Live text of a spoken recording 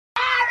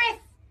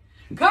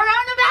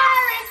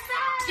Coronavirus!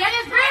 Shit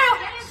is real!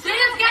 Shit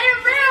is getting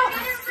real!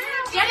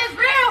 Shit is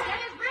real!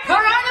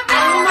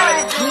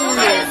 Coronavirus!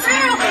 Shit is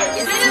real!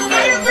 Shit is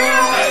getting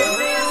real!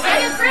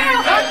 Shit is real!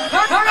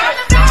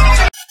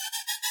 Coronavirus!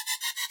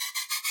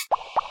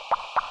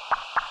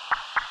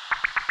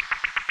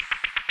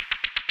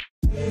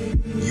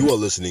 You are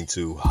listening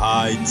to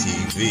High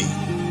TV,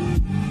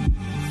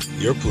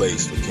 your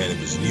place for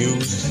cannabis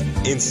news,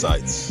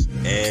 insights,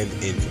 and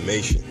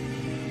information.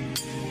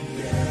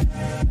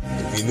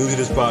 If you're new to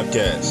this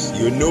podcast,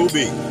 you're a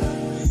newbie.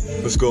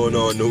 What's going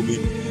on, newbie?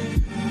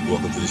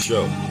 Welcome to the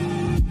show.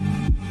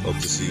 Hope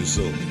to see you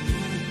soon.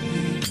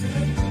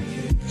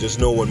 Just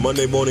know when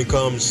Monday morning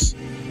comes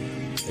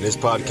and this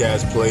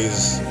podcast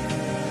plays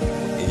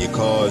in your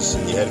cars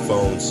and your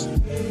headphones,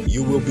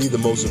 you will be the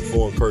most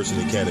informed person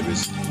in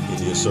cannabis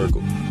in your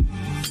circle.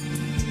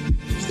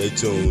 Stay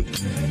tuned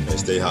and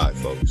stay high,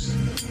 folks.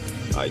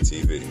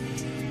 ITV.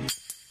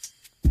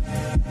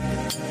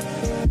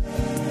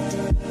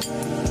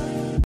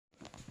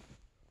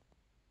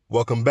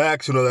 Welcome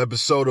back to another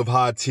episode of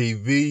High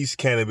TV's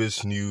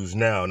Cannabis News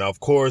Now. Now, of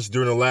course,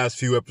 during the last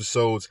few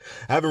episodes,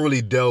 I haven't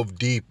really delved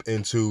deep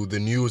into the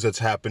news that's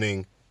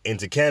happening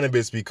into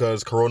cannabis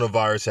because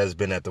coronavirus has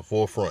been at the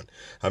forefront.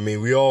 I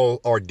mean, we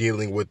all are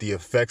dealing with the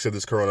effects of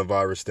this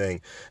coronavirus thing,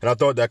 and I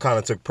thought that kind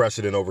of took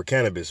precedent over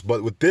cannabis.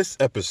 But with this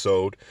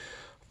episode,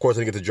 of course,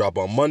 I didn't get to drop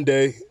on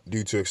Monday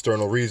due to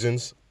external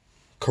reasons,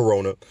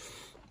 corona.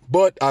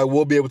 But I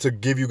will be able to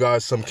give you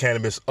guys some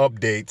cannabis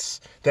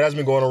updates that has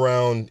been going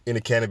around in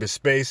the cannabis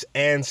space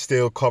and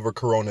still cover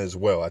corona as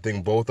well. I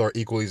think both are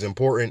equally as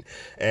important.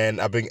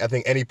 And I think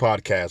any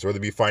podcast, whether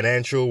it be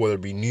financial, whether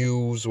it be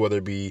news, whether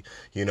it be,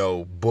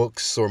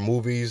 books or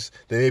movies,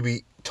 they may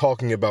be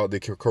talking about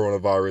the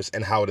coronavirus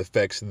and how it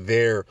affects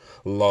their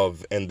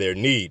love and their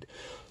need.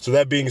 So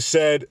that being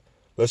said,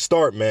 let's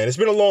start, man. It's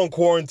been a long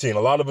quarantine.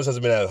 A lot of us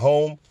has been at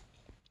home.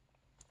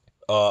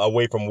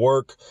 Away from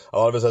work. A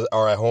lot of us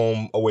are at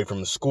home away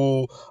from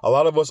school. A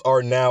lot of us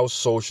are now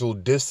social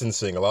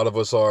distancing. A lot of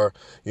us are,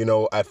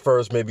 at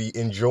first maybe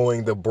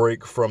enjoying the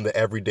break from the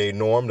everyday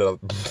norm that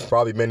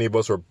probably many of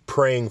us were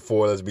praying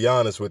for, let's be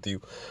honest with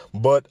you.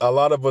 But a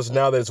lot of us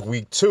now that it's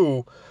week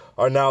 2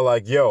 are now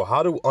like, yo,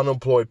 how do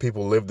unemployed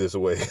people live this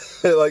way?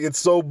 Like, it's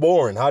so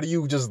boring. How do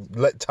you just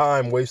let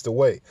time waste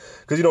away?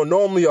 Because,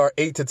 normally our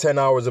 8 to 10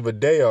 hours of a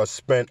day are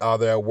spent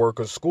either at work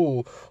or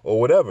school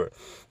or whatever.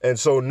 And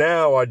so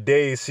now our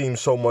days seem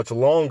so much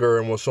longer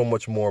and we're so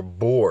much more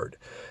bored.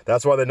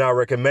 That's why they're now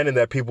recommending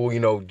that people,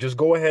 just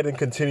go ahead and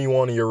continue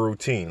on in your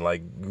routine.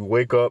 Like, you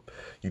wake up,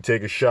 you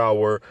take a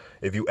shower.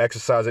 If you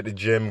exercise at the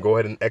gym, go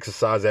ahead and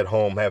exercise at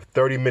home. Have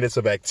 30 minutes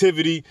of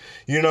activity,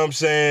 you know what I'm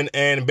saying?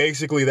 And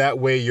basically that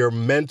way your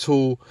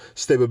mental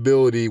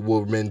stability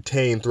will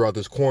maintain throughout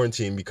this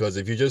quarantine. Because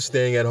if you're just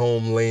staying at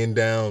home, laying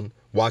down,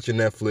 watching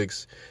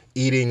Netflix,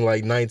 eating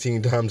like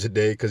 19 times a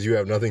day because you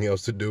have nothing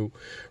else to do,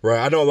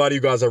 right? I know a lot of you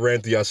guys have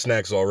ran through your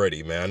snacks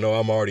already, man. I know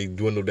I'm already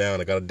dwindled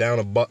down. I got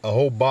a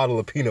whole bottle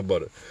of peanut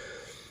butter.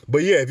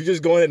 But yeah, if you're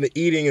just going into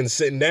eating and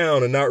sitting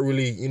down and not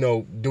really,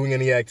 doing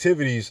any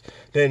activities,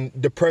 then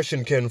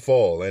depression can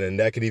fall. And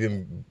that could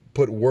even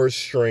put worse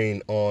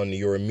strain on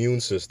your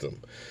immune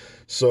system.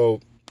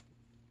 So,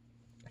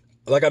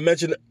 like I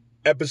mentioned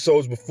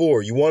episodes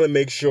before, you want to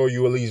make sure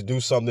you at least do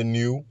something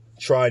new.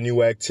 Try a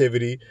new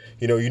activity.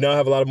 You now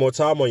have a lot more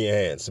time on your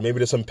hands. So maybe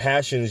there's some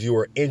passions you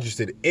were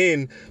interested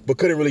in, but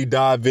couldn't really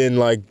dive in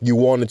like you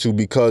wanted to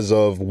because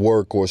of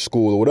work or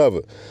school or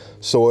whatever.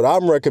 So what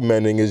I'm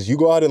recommending is you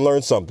go out and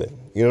learn something.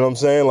 You know what I'm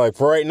saying? Like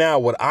for right now,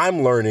 what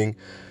I'm learning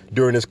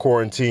during this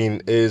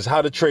quarantine is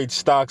how to trade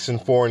stocks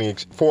and foreign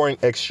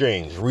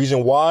exchange.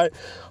 Reason why?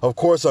 Of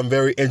course, I'm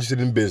very interested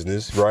in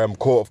business, right? Of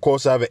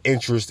course, I have an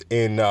interest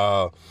in,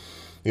 the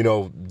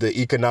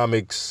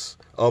economics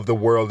of the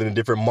world and the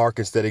different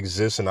markets that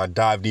exist, and I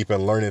dive deep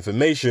and learn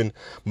information.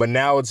 But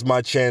now it's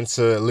my chance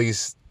to at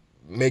least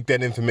make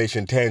that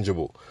information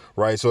tangible,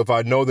 right? So if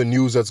I know the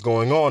news that's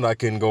going on, I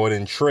can go ahead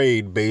and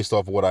trade based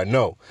off of what I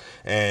know.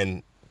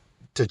 And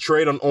to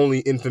trade on only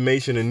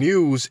information and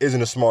news isn't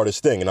the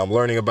smartest thing. And I'm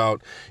learning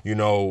about,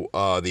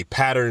 the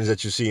patterns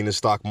that you see in the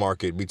stock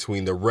market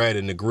between the red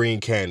and the green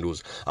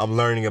candles. I'm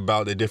learning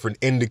about the different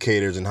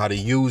indicators and how to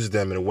use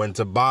them and when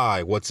to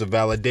buy, what's a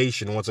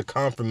validation, what's a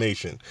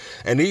confirmation.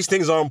 And these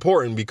things are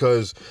important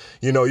because,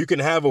 you can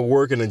have a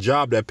work and a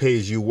job that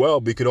pays you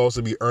well, but you could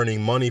also be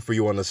earning money for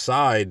you on the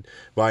side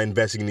by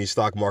investing in these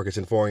stock markets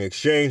and foreign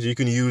exchange. You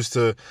can use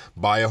to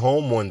buy a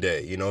home one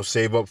day,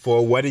 save up for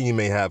a wedding you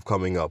may have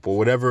coming up or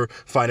whatever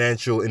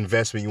financial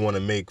investment you want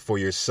to make for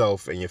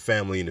yourself and your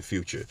family in the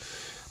future.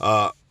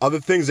 Other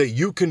things that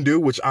you can do,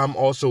 which I'm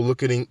also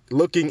looking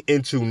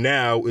into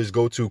now, is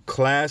go to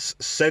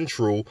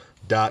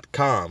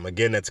ClassCentral.com.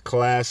 Again, that's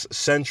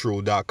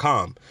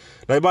ClassCentral.com.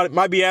 Now, you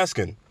might be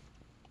asking,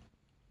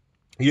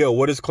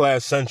 what is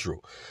Class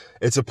Central?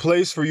 It's a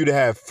place for you to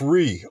have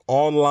free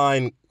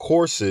online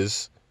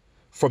courses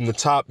from the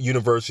top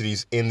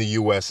universities in the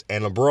U.S.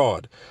 and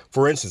abroad.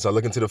 For instance, I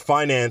look into the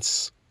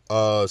finance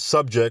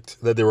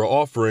subject that they were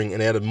offering,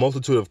 and they had a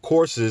multitude of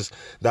courses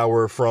that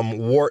were from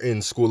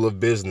Wharton School of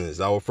Business,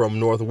 that were from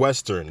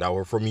Northwestern, that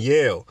were from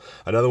Yale,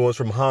 another one's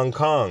from Hong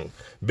Kong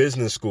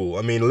Business School.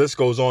 I mean, the list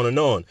goes on and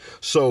on.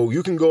 So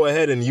you can go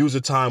ahead and use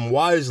the time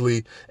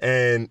wisely,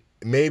 and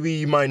maybe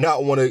you might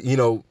not want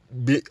to,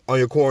 be on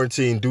your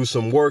quarantine, do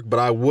some work, but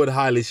I would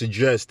highly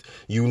suggest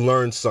you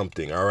learn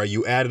something, all right?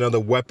 You add another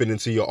weapon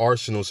into your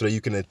arsenal so that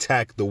you can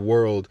attack the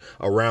world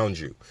around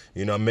you.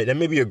 That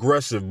may be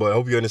aggressive, but I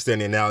hope you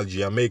understand the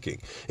analogy I'm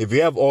making. If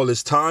you have all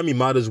this time, you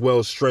might as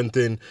well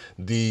strengthen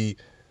the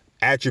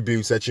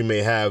attributes that you may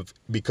have,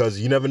 because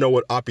you never know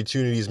what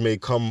opportunities may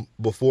come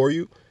before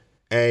you.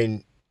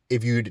 And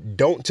if you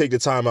don't take the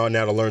time out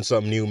now to learn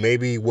something new,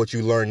 maybe what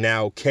you learn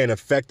now can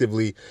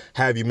effectively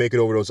have you make it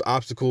over those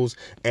obstacles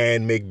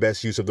and make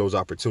best use of those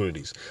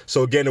opportunities.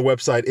 So again, the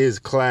website is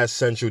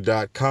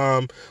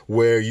ClassCentral.com,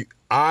 where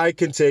I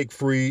can take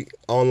free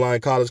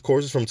online college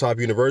courses from top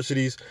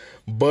universities,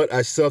 but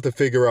I still have to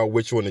figure out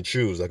which one to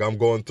choose. Like, I'm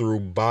going through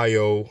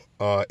informatics,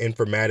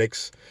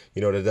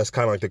 that's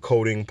kind of like the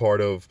coding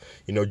part of,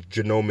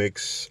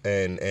 genomics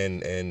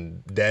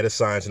and data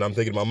science. And I'm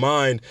thinking in my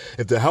mind,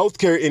 if the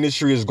healthcare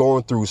industry is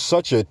going through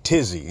such a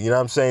tizzy,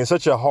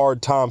 such a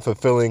hard time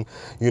fulfilling,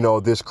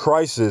 this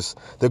crisis,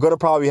 they're going to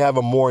probably have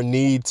a more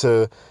need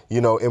to,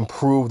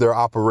 improve their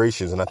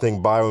operations. And I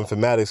think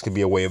bioinformatics could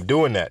be a way of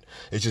doing that.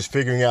 It's just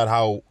figuring out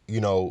how,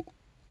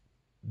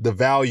 the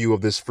value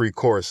of this free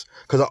course.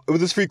 Because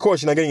with this free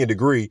course, you're not getting a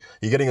degree,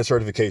 you're getting a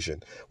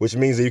certification, which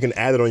means that you can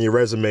add it on your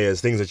resume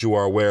as things that you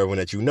are aware of and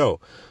that you know.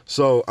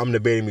 So I'm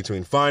debating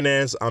between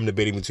finance, I'm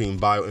debating between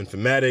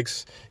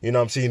bioinformatics.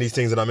 I'm seeing these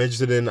things that I'm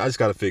interested in. I just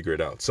got to figure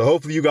it out. So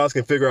hopefully you guys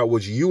can figure out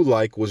what you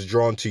like, what's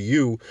drawn to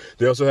you.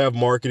 They also have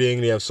marketing,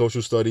 they have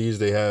social studies,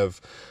 they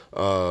have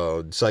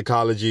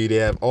psychology, they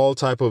have all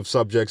type of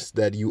subjects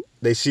that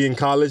they see in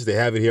college. They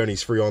have it here in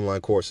these free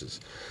online courses.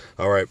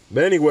 All right.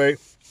 But anyway,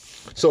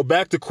 so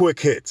back to quick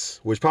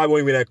hits, which probably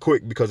won't be that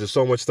quick because there's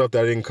so much stuff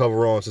that I didn't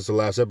cover on since the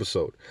last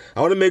episode.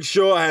 I want to make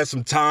sure I had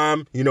some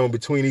time, in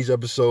between each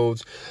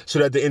episodes, so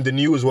that the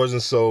news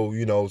wasn't so,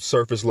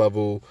 surface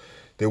level.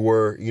 There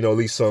were, at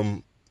least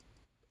some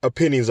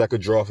opinions I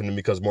could draw from them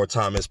because more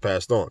time has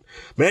passed on.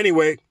 But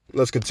anyway,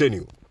 let's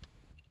continue.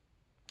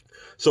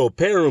 So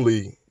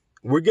apparently,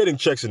 we're getting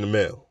checks in the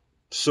mail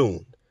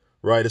soon.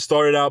 Right. It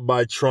started out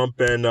by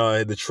Trump and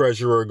the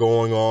treasurer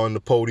going on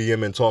the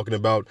podium and talking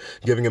about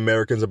giving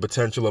Americans a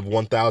potential of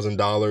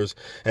 $1,000.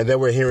 And then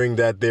we're hearing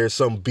that there's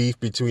some beef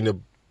between the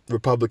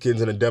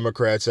Republicans and the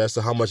Democrats as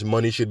to how much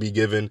money should be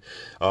given.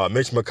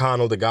 Mitch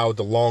McConnell, the guy with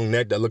the long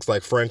neck that looks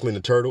like Franklin the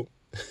Turtle,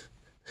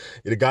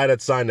 the guy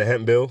that signed the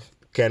hemp bill,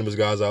 cannabis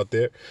guys out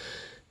there.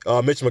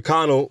 Mitch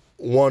McConnell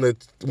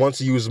wants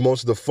to use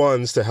most of the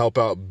funds to help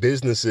out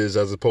businesses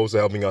as opposed to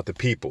helping out the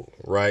people,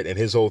 right? And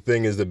his whole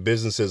thing is that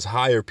businesses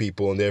hire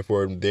people and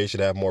therefore they should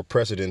have more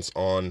precedence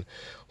on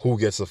who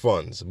gets the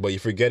funds. But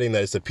you're forgetting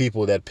that it's the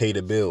people that pay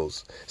the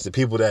bills. It's the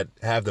people that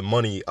have the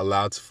money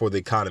allowed for the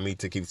economy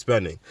to keep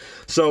spending.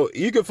 So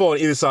you can fall on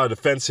either side of the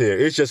fence here.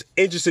 It's just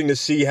interesting to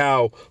see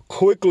how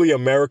quickly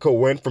America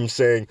went from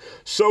saying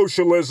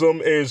socialism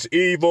is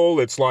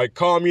evil, it's like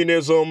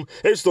communism,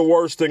 it's the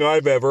worst thing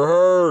I've ever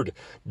heard.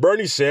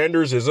 Bernie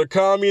Sanders is a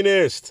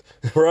communist,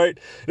 right?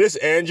 This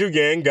Andrew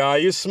Yang guy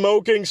is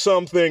smoking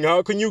something.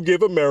 How can you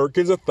give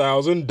Americans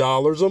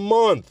 $1,000 a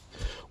month?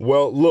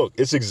 Well, look,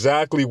 it's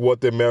exactly what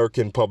the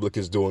American public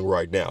is doing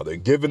right now. They're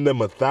giving them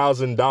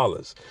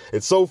 $1,000.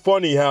 It's so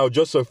funny how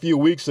just a few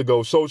weeks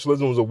ago,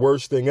 socialism was the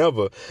worst thing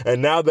ever.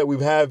 And now that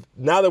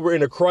we're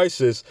in a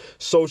crisis,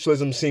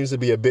 socialism seems to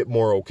be a bit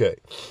more okay,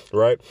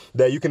 right?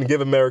 That you can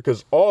give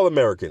all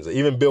Americans,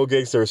 even Bill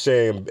Gates, they're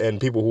saying,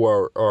 and people who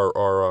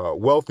are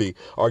wealthy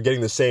are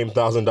getting the same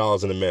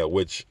 $1,000 in the mail,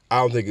 which I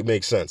don't think it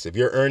makes sense. If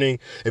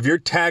your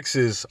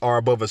taxes are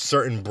above a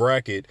certain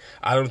bracket,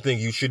 I don't think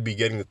you should be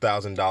getting the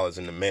 $1,000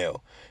 in the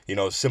mail,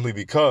 simply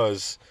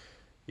because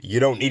you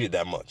don't need it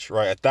that much,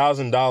 right?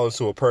 $1,000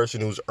 to a person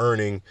who's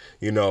earning,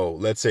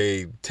 let's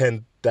say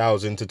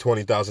 $10,000 to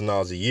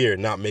 $20,000 a year,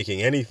 not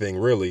making anything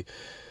really,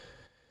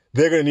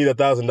 they're going to need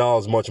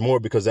 $1,000 much more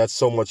because that's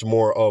so much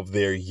more of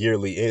their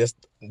yearly, it's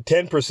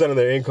 10% of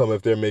their income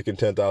if they're making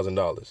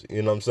 $10,000,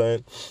 you know what I'm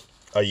saying,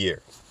 a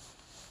year.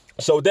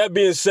 So that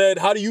being said,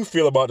 how do you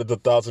feel about the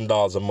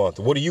 $1,000 a month?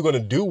 What are you going to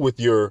do with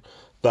your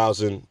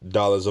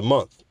 $1,000 a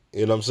month?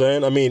 You know what I'm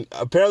saying? I mean,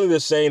 apparently they're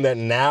saying that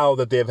now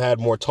that they've had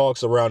more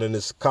talks around and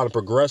it's kind of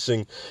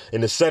progressing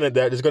in the Senate,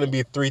 that it's going to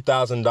be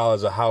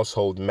 $3,000 a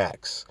household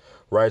max,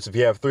 right? So if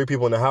you have 3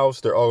 people in the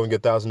house, they're all going to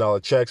get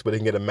 $1,000 checks, but they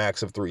can get a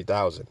max of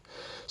 $3,000.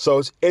 So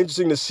it's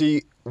interesting to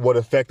see what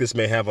effect this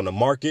may have on the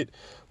market.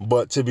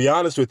 But to be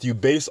honest with you,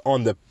 based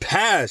on the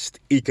past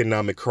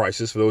economic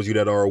crisis, for those of you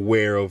that are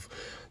aware of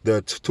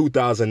the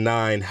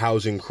 2009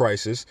 housing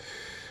crisis,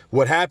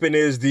 what happened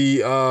is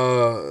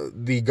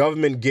the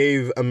government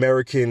gave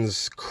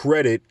Americans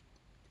credit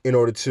in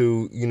order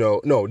to,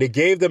 no, they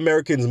gave the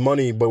Americans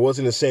money, but it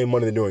wasn't the same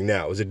money they're doing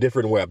now. It was a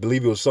different way. I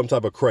believe it was some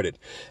type of credit.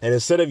 And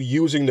instead of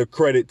using the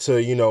credit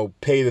to,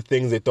 pay the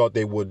things they thought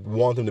they would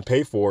want them to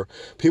pay for,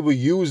 people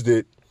used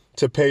it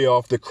to pay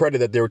off the credit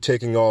that they were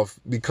taking off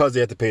because they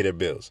had to pay their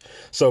bills.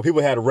 So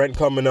people had rent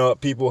coming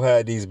up, people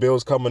had these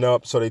bills coming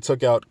up, so they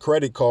took out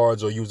credit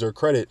cards or used their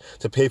credit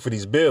to pay for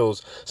these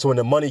bills. So when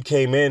the money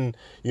came in,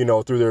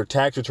 through their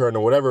tax return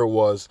or whatever it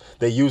was,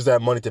 they used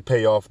that money to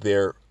pay off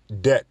their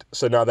debt.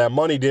 So now that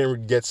money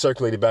didn't get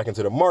circulated back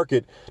into the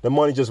market. The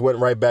money just went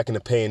right back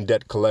into paying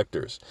debt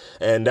collectors.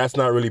 And that's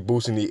not really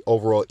boosting the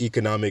overall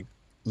economic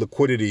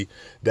liquidity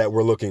that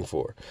we're looking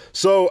for.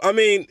 So, I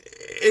mean,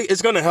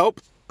 it's going to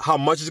help. How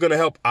much it's going to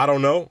help, I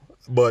don't know.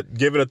 But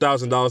giving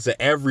 $1,000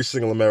 to every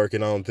single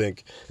American, I don't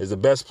think is the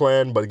best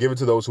plan, but give it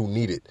to those who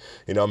need it.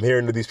 I'm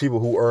hearing to these people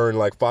who earn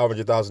like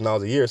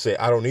 $500,000 a year say,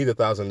 I don't need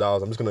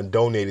 $1,000. I'm just going to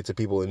donate it to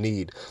people in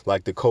need,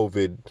 like the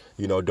COVID,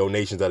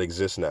 donations that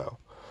exist now.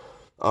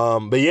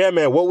 But yeah,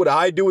 man, what would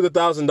I do with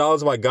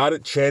 $1,000 if I got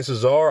it?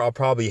 Chances are I'll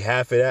probably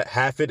half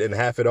it and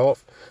half it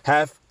off,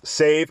 half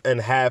save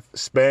and half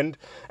spend,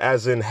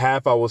 as in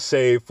half I will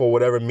save for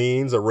whatever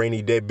means, a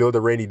rainy day, build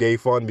a rainy day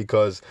fund,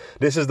 because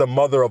this is the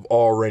mother of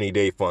all rainy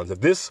day funds.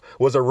 If this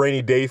was a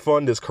rainy day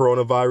fund, this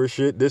coronavirus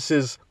shit, this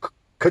is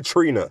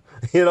Katrina.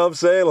 You know what I'm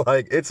saying?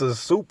 Like, it's a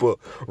super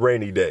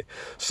rainy day.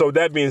 So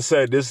that being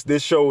said,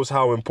 this shows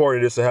how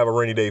important it is to have a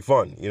rainy day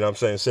fund. You know what I'm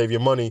saying? Save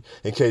your money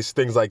in case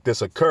things like this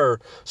occur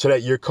so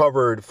that you're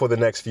covered for the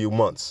next few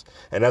months.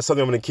 And that's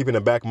something I'm going to keep in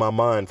the back of my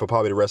mind for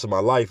probably the rest of my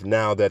life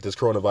now that this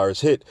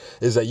coronavirus hit,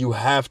 is that you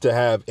have to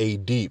have a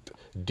deep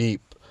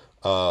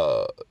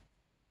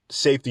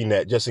safety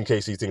net just in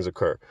case these things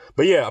occur.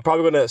 But yeah, I'm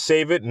probably going to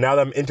save it. Now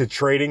that I'm into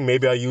trading,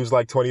 maybe I use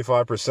like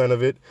 25%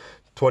 of it,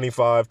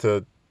 25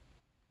 to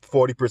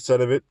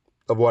 40% of it,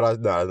 of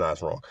what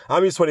that's wrong. I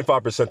use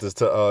 25% is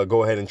to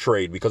go ahead and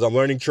trade, because I'm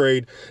learning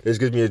trade. This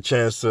gives me a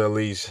chance to at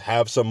least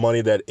have some money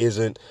that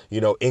isn't,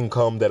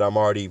 income that I'm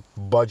already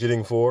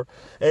budgeting for.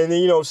 And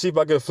then, see if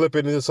I can flip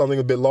it into something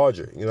a bit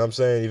larger. You know what I'm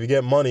saying? If you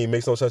get money, it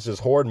makes no sense to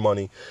just hoard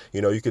money.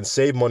 You can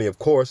save money, of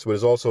course, but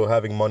it's also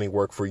having money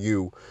work for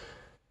you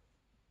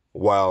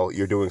while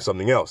you're doing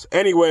something else.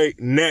 Anyway,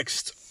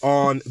 next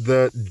on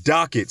the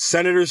docket,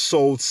 senators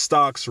sold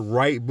stocks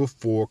right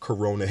before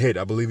Corona hit.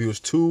 I believe it was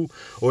 2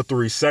 or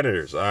 3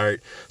 senators. All right.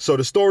 So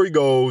the story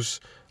goes,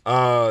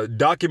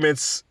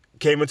 documents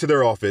came into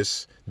their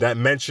office that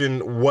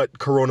mention what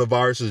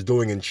coronavirus is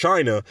doing in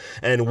China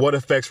and what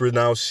effects we're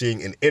now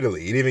seeing in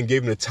Italy. It even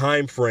gave them a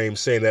time frame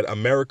saying that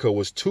America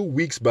was 2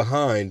 weeks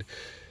behind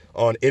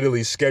on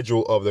Italy's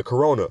schedule of the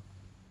corona,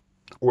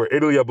 where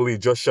Italy, I believe,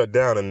 just shut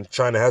down and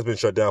China has been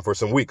shut down for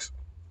some weeks.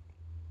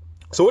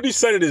 So what these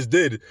senators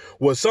did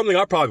was something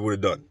I probably would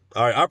have done.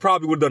 All right, I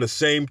probably would have done the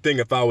same thing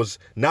if I was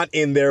not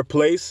in their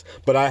place,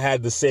 but I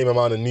had the same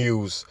amount of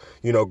news,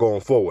 going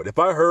forward. If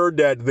I heard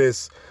that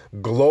this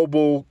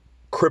global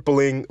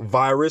crippling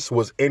virus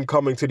was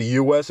incoming to the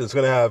U.S., it's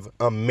going to have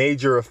a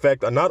major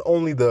effect on not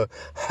only the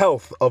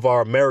health of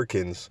our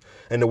Americans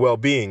and the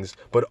well-beings,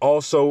 but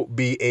also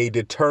be a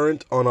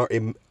deterrent on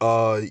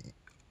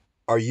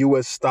our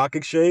U.S. stock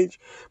exchange,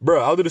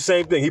 bro, I'll do the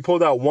same thing. He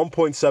pulled out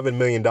 $1.7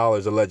 million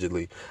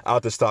allegedly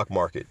out the stock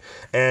market.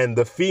 And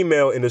the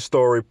female in the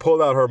story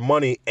pulled out her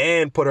money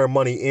and put her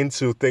money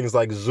into things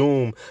like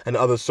Zoom and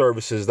other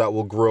services that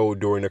will grow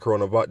during the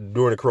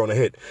corona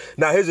hit.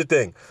 Now, here's the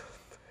thing.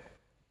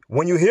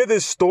 When you hear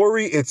this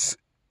story, it's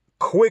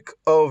quick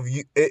of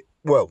you.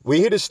 Well, when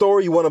you hear the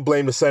story, you want to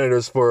blame the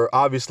senators for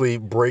obviously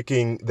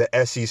breaking the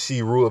SEC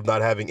rule of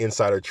not having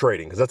insider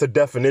trading, because that's a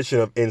definition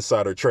of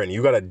insider trading.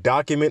 You got a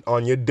document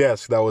on your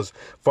desk that was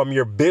from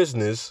your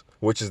business,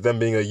 which is them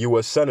being a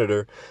U.S.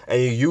 senator,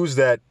 and you use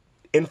that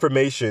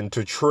information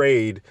to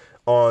trade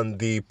on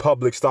the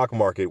public stock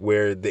market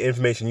where the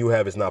information you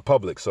have is not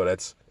public. So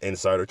that's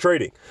insider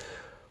trading.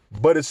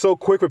 But it's so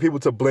quick for people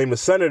to blame the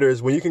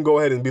senators when you can go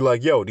ahead and be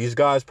like, yo, these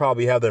guys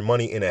probably have their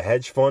money in a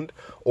hedge fund,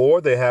 or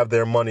they have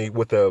their money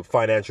with a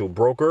financial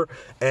broker,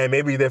 and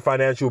maybe their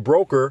financial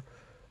broker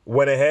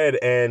went ahead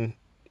and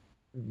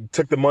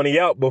took the money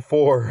out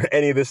before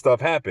any of this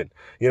stuff happened.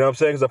 You know what I'm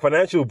saying? Because a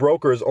financial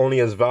broker is only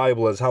as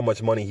valuable as how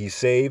much money he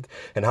saved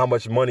and how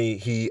much money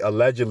he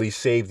allegedly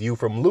saved you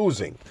from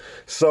losing.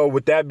 So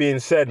with that being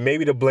said,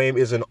 maybe the blame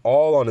isn't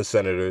all on the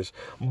senators,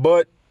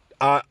 but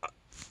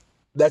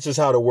that's just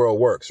how the world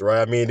works,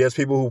 right? I mean, there's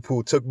people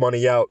who took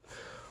money out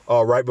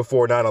right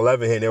before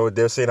 9/11 hit.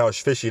 They're saying how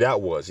fishy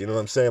that was. You know what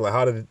I'm saying? Like,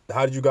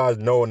 how did you guys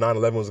know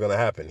 9/11 was going to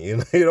happen? You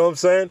know what I'm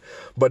saying?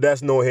 But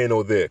that's no here,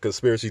 no there.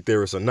 Conspiracy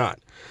theorists are not.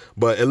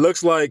 But it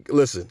looks like,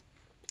 listen,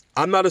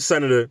 I'm not a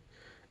senator,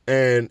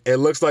 And it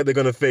looks like they're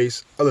going to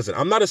face, listen,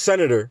 I'm not a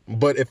senator,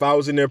 but if I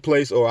was in their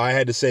place or I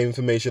had the same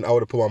information, I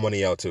would have put my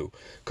money out too.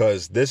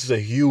 Because this is a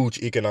huge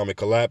economic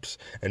collapse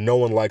and no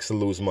one likes to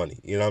lose money.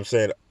 You know what I'm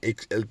saying?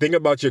 Think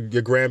about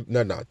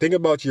think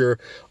about your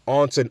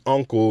aunts and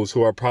uncles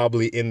who are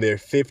probably in their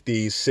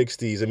 50s,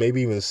 60s, and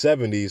maybe even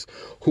 70s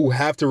who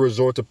have to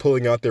resort to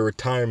pulling out their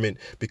retirement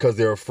because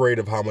they're afraid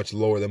of how much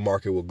lower the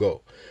market will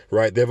go,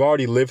 right? They've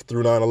already lived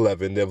through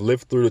 9/11. They've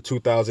lived through the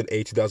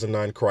 2008,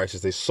 2009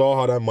 crisis. They saw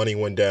how that money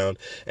went down,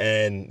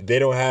 and they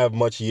don't have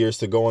much years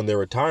to go on their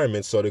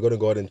retirement, so they're going to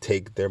go ahead and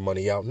take their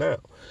money out now.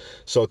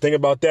 So think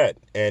about that.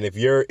 And if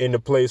you're in the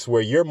place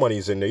where your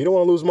money's in there, you don't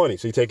want to lose money,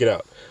 so you take it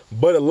out.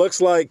 But it looks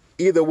like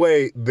either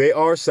way, they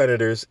are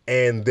senators,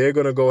 and they're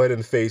going to go ahead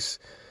and face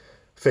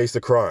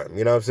the crime.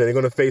 You know what I'm saying? They're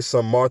going to face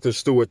some Martha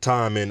Stewart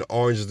time in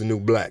Orange is the New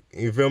Black.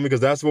 You feel me? Because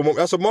that's what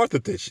Martha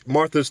did.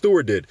 Martha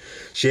Stewart did.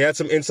 She had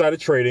some insider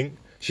trading.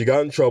 She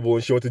got in trouble,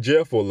 and she went to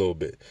jail for a little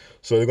bit.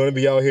 So they're going to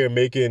be out here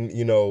making,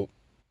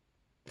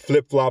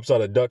 flip-flops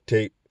out of duct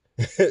tape.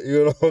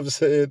 You know what I'm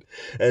saying?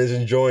 And is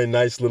enjoying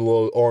nice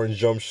little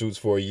orange jumpsuits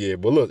for a year.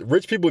 But look,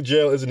 rich people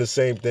jail isn't the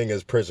same thing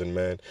as prison,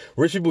 man.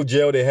 Rich people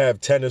jail, they have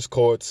tennis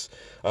courts.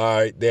 All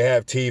right, they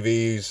have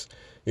TVs.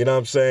 You know what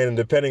I'm saying? And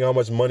depending on how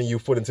much money you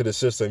put into the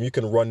system, you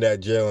can run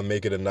that jail and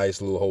make it a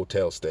nice little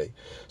hotel stay.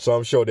 So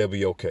I'm sure they'll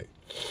be okay.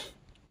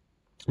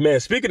 Man,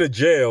 speaking of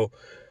jail,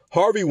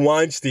 Harvey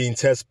Weinstein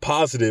tests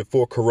positive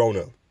for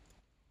corona.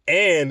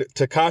 And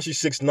Tekashi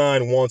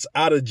 6ix9ine wants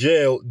out of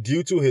jail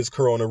due to his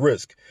corona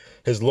risk.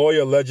 His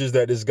lawyer alleges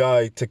that this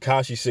guy,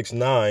 Tekashi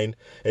 6ix9ine,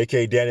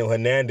 aka Daniel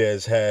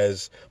Hernandez,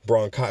 has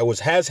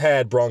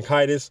had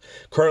bronchitis,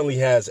 currently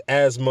has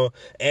asthma,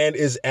 and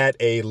is at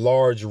a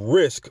large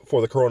risk for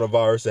the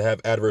coronavirus to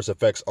have adverse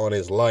effects on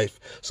his life.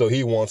 So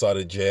he wants out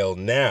of jail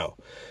now.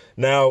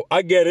 Now,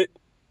 I get it.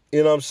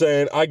 You know what I'm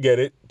saying? I get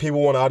it.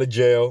 People want out of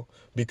jail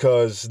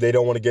because they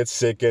don't want to get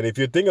sick. And if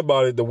you think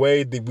about it, the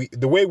way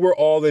we're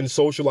all in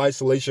social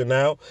isolation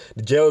now,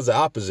 the jail is the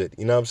opposite.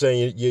 You know what I'm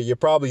saying? You're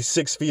probably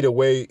 6 feet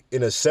away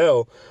in a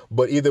cell,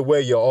 but either way,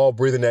 you're all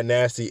breathing that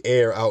nasty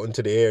air out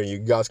into the air, and you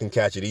guys can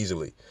catch it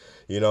easily.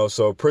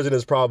 So prison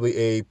is probably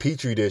a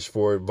petri dish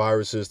for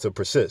viruses to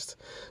persist.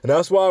 And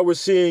that's why we're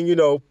seeing,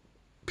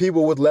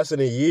 people with less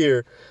than a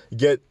year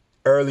get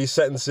early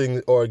sentencing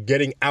or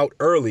getting out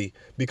early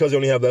because they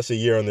only have less than a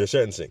year on their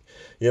sentencing.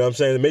 You know what I'm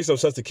saying? It makes no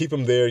sense to keep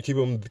them there,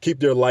 keep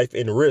their life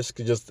in risk,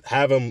 just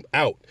have them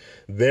out.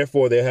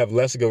 Therefore, they have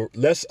less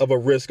of a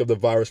risk of the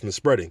virus from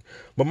spreading.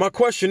 But my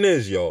question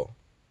is,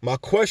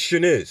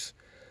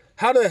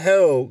 how the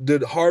hell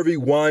did Harvey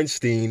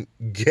Weinstein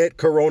get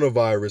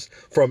coronavirus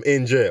from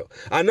in jail?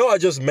 I know I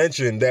just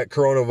mentioned that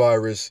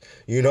coronavirus,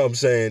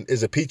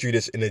 is a petri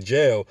dish in a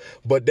jail,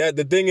 but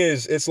the thing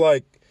is, it's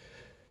like,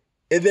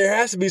 there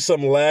has to be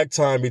some lag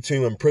time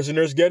between when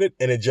prisoners get it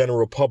and the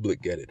general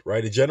public get it,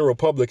 right? The general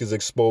public is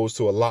exposed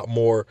to a lot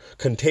more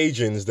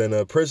contagions than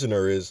a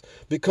prisoner is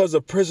because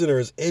a prisoner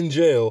is in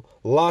jail,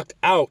 locked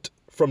out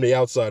from the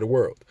outside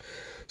world.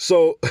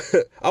 So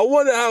I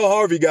wonder how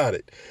Harvey got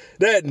it.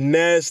 That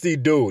nasty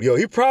dude.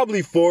 He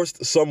probably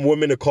forced some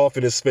women to cough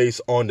in his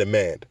face on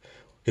demand.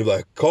 He'd be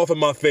like, cough in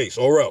my face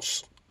or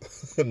else.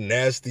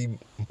 Nasty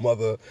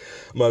mother.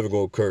 I'm not even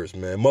going to curse,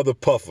 man. Mother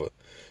puffer.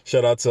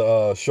 Shout out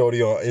to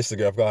Shorty on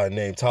Instagram. I forgot her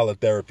name. Tyler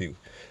Therapy.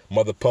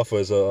 Mother puffer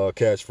is a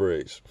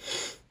catchphrase.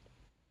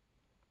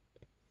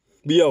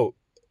 Yo.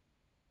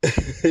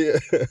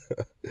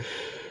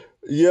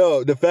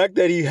 Yo, the fact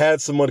that he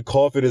had someone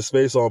cough in his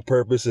face on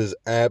purpose is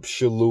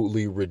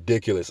absolutely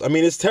ridiculous. I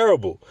mean, it's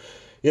terrible.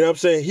 You know what I'm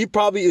saying? He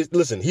probably is,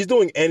 he's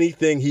doing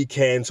anything he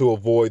can to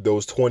avoid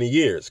those 20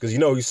 years. Because,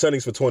 he's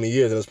sentenced for 20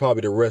 years and it's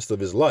probably the rest of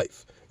his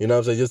life. You know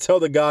what I'm saying? Just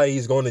tell the guy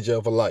he's going to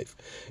jail for life.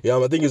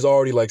 I think he's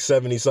already like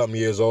 70-something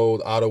years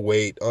old, out of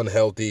weight,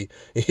 unhealthy.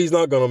 He's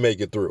not going to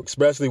make it through,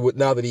 especially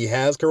now that he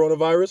has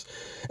coronavirus.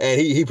 And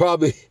he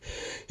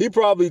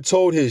probably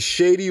told his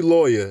shady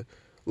lawyer,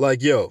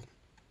 like, yo,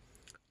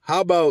 how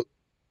about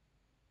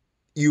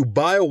you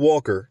buy a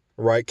walker,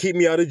 right? Keep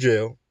me out of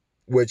jail,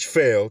 which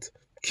failed.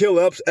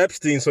 Kill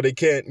Epstein so they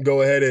can't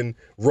go ahead and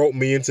rope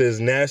me into his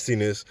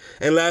nastiness.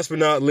 And last but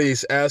not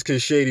least, ask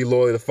his shady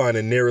lawyer to find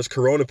the nearest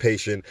corona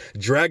patient,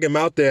 drag him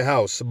out their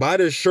house, buy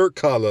their shirt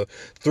collar,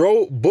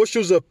 throw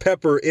bushels of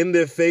pepper in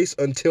their face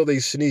until they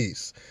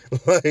sneeze.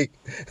 Like,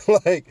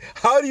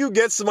 how do you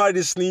get somebody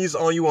to sneeze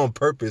on you on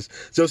purpose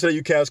just so that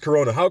you catch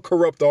corona? How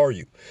corrupt are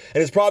you?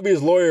 And it's probably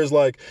his lawyer's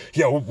like,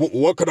 yeah,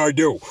 what can I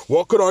do?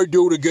 What can I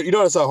do to get...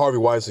 that's how Harvey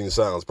Weinstein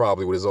sounds,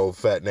 probably, with his old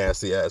fat,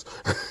 nasty ass.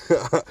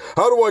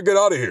 How do I get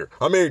out of here?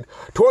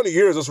 20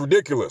 years, that's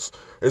ridiculous.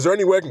 Is there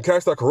any way I can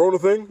catch that corona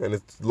thing? And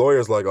his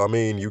lawyer's like,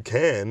 you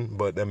can,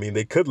 but,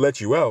 they could let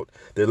you out.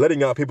 They're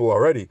letting out people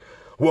already.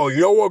 Well,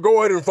 you know what? Go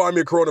ahead and find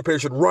me a corona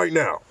patient right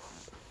now.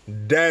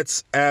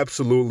 That's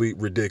absolutely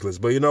ridiculous.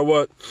 But you know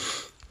what?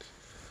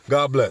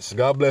 God bless.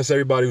 God bless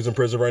everybody who's in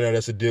prison right now that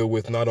has to deal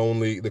with not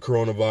only the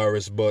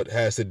coronavirus, but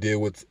has to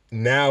deal with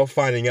now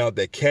finding out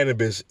that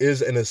cannabis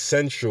is an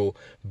essential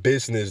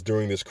business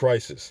during this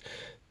crisis.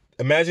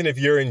 imagine if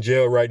you're in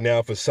jail right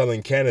now for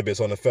selling cannabis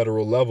on a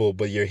federal level,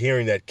 but you're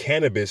hearing that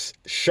cannabis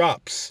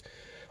shops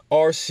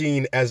are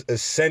seen as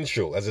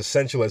essential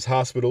as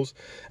hospitals,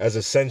 as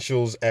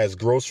essentials as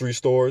grocery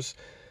stores,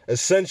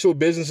 essential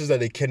businesses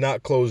that they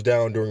cannot close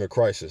down during a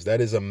crisis.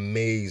 That is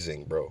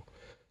amazing, bro.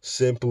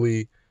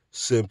 Simply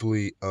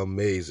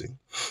amazing.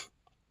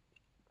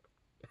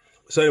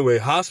 So anyway,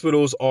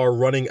 hospitals are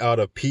running out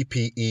of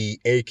PPE,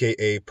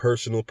 aka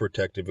personal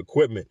protective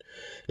equipment.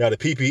 Now, the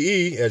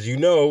PPE, as you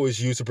know, is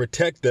used to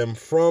protect them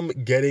from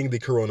getting the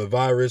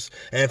coronavirus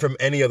and from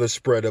any other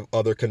spread of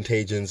other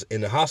contagions in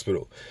the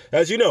hospital.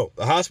 As you know,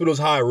 the hospital is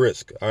high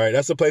risk. All right,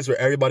 that's the place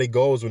where everybody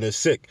goes when they're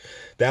sick.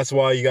 That's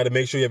why you got to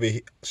make sure you have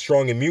a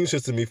strong immune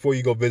system before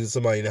you go visit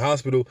somebody in the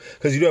hospital,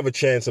 because you do have a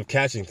chance of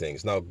catching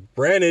things. Now,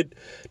 granted,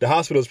 the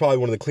hospital is probably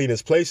one of the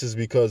cleanest places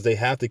because they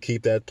have to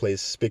keep that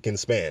place spick and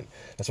span.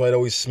 That's why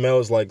it always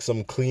smells like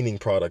some cleaning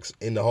products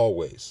in the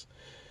hallways.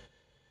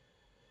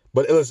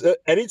 But listen,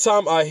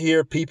 anytime I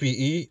hear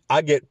PPE,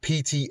 I get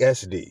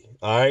PTSD.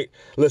 All right.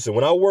 Listen,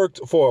 when I worked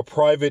for a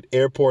private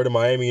airport in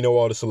Miami, you know,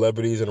 all the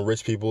celebrities and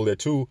rich people, they're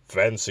too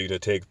fancy to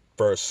take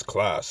first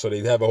class. So they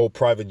have a whole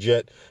private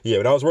jet. Yeah,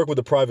 when I was working with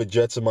the private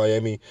jets in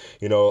Miami,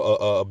 you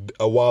know,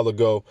 a while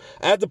ago,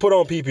 I had to put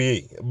on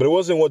PPE, but it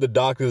wasn't what the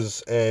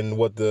doctors and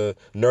what the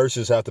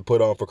nurses have to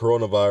put on for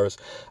coronavirus.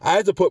 I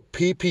had to put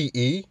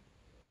PPE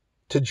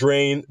to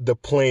drain the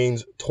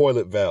plane's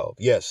toilet valve.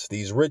 Yes,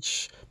 these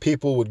rich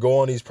people would go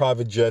on these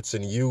private jets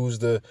and use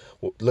the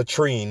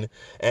latrine,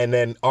 and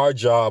then our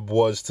job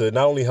was to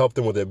not only help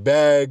them with their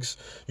bags,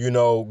 you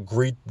know,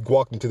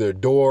 walk them to their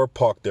door,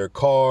 park their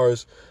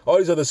cars, all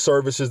these other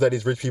services that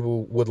these rich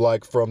people would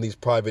like from these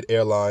private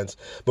airlines,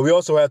 but we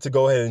also had to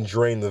go ahead and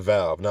drain the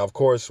valve. Now, of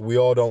course, we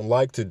all don't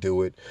like to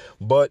do it,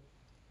 but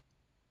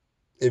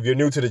if you're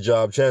new to the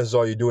job, chances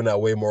are you're doing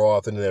that way more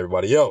often than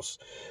everybody else.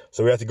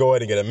 So we have to go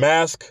ahead and get a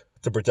mask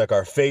to protect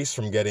our face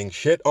from getting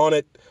shit on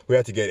it. We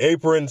have to get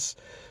aprons.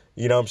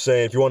 You know what I'm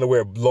saying? If you want to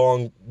wear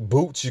long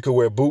boots, you can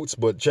wear boots,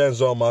 but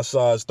chances are my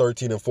size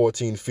 13 and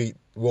 14 feet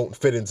won't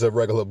fit into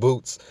regular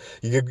boots.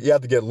 You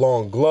have to get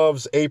long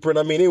gloves, apron.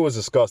 I mean, it was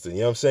disgusting. You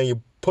know what I'm saying?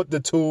 You put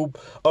the tube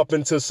up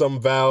into some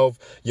valve,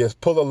 you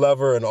pull a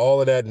lever, and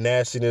all of that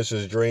nastiness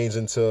just drains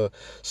into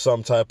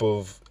some type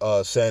of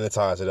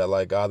sanitizer that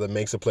like either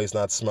makes the place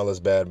not smell as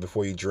bad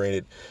before you drain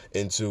it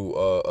into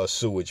a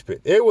sewage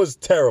pit. It was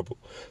terrible.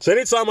 So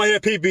anytime I hear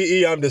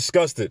PPE, I'm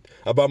disgusted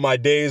about my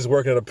days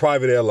working at a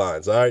private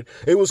airlines, all right?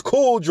 It was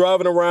cool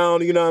driving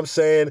around, you know what I'm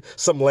saying,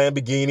 some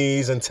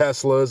Lamborghinis and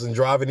Teslas and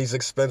driving these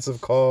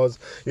expensive cars,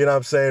 you know what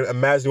I'm saying,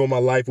 imagining what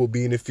my life will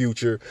be in the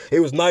future.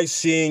 It was nice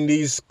seeing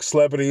these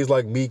celebrities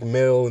like Meek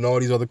Mill and all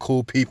these other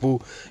cool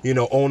people, you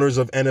know, owners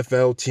of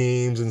NFL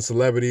teams and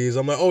celebrities.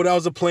 I'm like, oh, that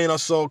was a plane I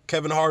saw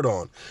Kevin Hart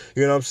on.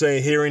 You know what I'm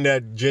saying? Hearing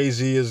that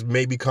Jay-Z is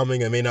maybe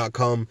coming and may not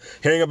come.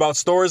 Hearing about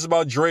stories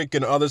about Drake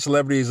and other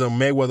celebrities and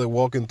Mayweather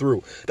walking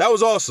through. That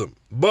was awesome.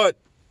 But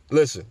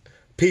listen,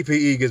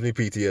 PPE gives me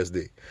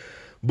PTSD.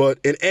 But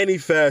in any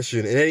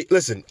fashion,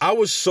 listen, I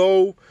was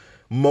so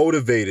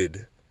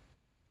motivated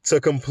to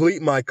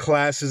complete my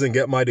classes and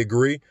get my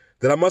degree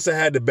that I must have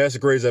had the best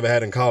grades I ever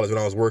had in college when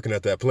I was working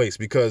at that place.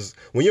 Because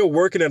when you're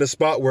working at a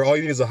spot where all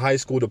you need is a high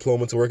school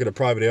diploma to work at a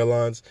private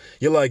airlines,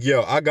 you're like,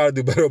 yo, I got to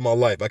do better with my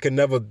life. I can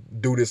never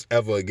do this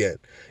ever again.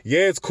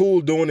 Yeah, it's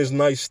cool doing this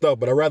nice stuff,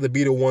 but I'd rather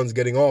be the ones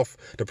getting off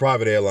the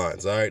private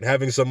airlines, all right?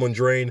 Having someone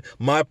drain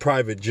my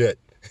private jet.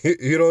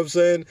 You know what I'm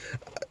saying?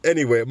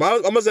 Anyway, I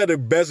must have had the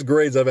best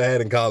grades I ever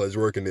had in college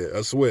working there,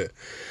 I swear.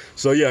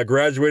 So yeah, I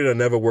graduated. I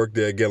never worked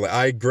there again. Like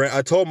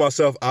I told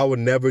myself I would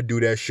never do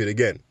that shit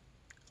again.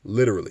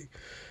 Literally.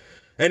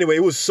 Anyway,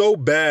 it was so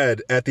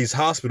bad at these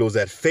hospitals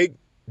that fake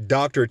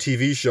doctor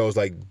TV shows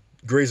like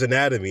Grey's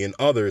Anatomy and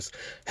others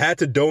had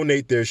to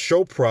donate their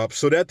show props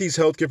so that these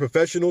healthcare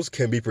professionals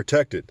can be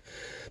protected.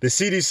 The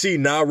CDC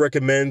now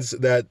recommends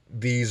that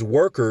these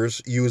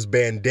workers use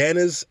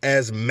bandanas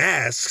as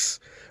masks.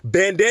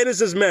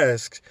 Bandanas as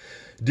masks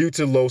due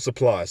to low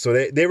supply.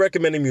 So they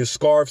recommend them use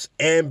scarves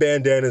and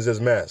bandanas as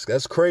masks.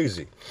 That's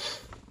crazy.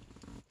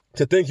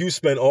 To think you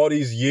spent all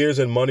these years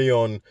and money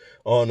on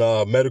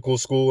medical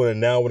school, and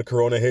now when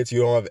Corona hits,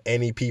 you don't have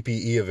any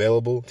PPE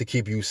available to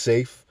keep you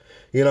safe.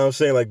 You know what I'm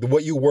saying? Like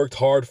what you worked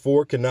hard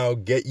for can now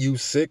get you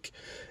sick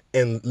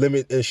and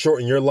limit and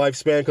shorten your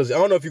lifespan. Because I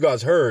don't know if you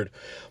guys heard,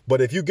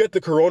 but if you get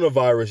the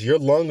coronavirus, your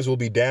lungs will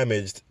be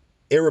damaged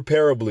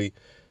irreparably.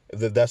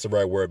 That's the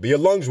right word. But your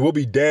lungs will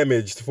be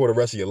damaged for the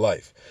rest of your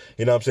life.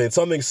 You know what I'm saying?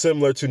 Something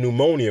similar to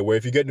pneumonia, where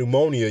if you get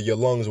pneumonia, your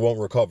lungs won't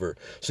recover.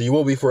 So you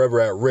will be forever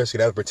at risk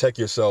and have to protect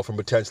yourself from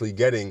potentially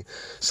getting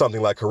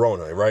something like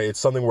corona, right? It's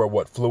something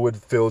where fluid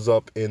fills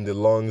up in the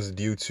lungs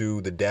due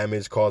to the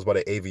damage caused by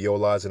the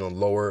alveoli in a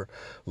lower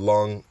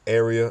lung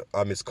area.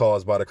 It's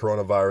caused by the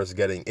coronavirus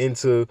getting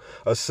into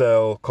a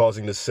cell,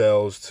 causing the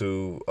cells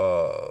to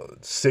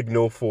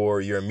signal for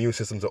your immune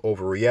system to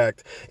overreact.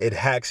 It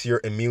hacks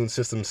your immune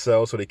system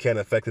cells so they can't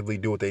effectively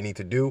do what they need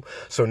to do.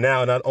 So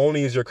now not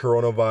only is your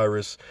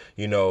coronavirus,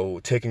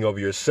 taking over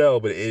your cell,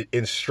 but it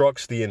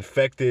instructs the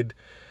infected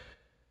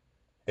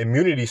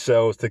immunity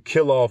cells to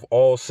kill off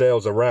all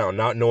cells around,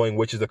 not knowing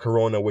which is the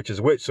corona, which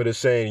is which. So they're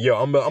saying,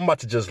 yo, I'm about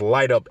to just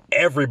light up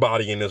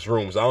everybody in this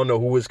room. So I don't know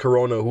who is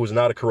corona, who's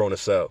not a corona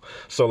cell.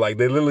 So like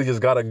they literally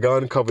just got a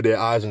gun, covered their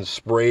eyes, and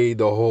sprayed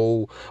the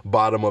whole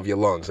bottom of your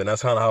lungs. And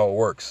that's kind of how it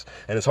works.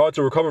 And it's hard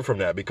to recover from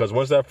that, because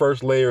once that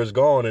first layer is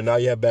gone and now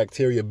you have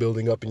bacteria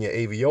building up in your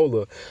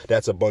alveolar,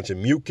 that's a bunch of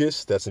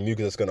mucus. That's a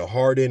mucus that's going to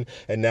harden.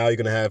 And now you're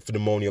going to have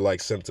pneumonia-like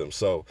symptoms.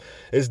 So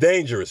it's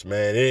dangerous,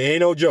 man. It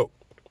ain't no joke.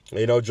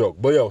 Ain't no joke.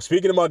 But yo,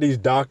 speaking about these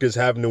doctors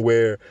having to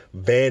wear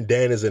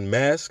bandanas and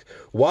masks,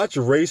 watch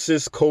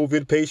racist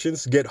COVID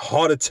patients get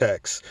heart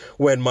attacks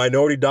when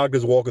minority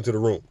doctors walk into the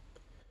room.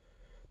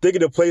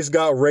 Thinking the place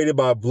got raided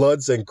by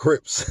Bloods and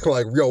Crips.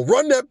 Like, yo,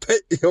 run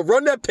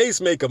that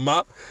pacemaker,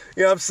 ma.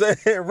 You know what I'm saying?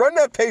 Run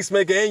that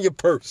pacemaker and your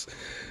purse.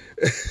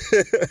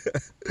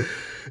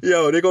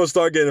 Yo, they're gonna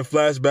start getting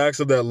flashbacks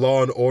of that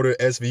Law and Order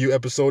SVU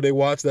episode they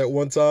watched that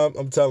one time.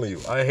 I'm telling you,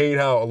 I hate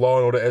how Law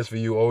and Order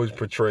SVU always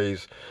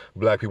portrays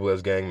black people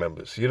as gang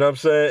members. You know what I'm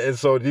saying? And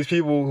so these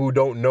people who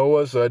don't know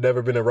us or have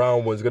never been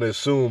around one's gonna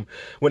assume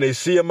when they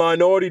see a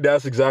minority,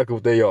 that's exactly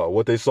what they are,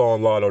 what they saw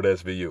on Law and Order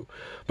SVU.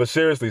 But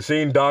seriously,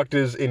 seeing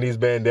doctors in these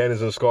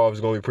bandanas and scarves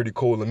is gonna be pretty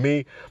cool to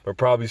me, but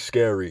probably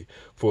scary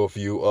for a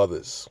few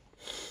others.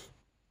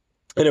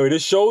 Anyway,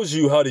 this shows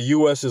you how the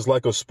U.S. is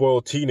like a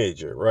spoiled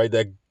teenager, right?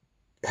 That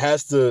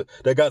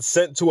got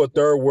sent to a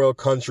third world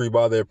country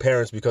by their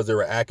parents because they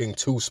were acting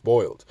too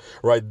spoiled,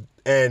 right?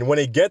 And when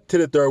they get to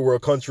the third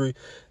world country,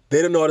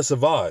 they don't know how to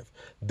survive.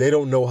 They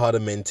don't know how to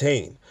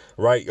maintain,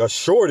 right? A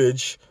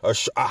shortage,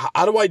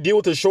 how do I deal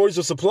with the shortage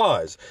of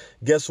supplies?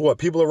 Guess what?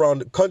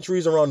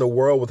 Countries around the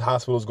world with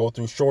hospitals go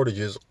through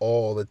shortages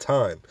all the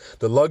time.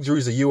 The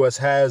luxuries the U.S.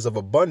 has of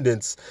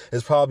abundance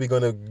is probably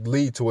going to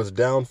lead to its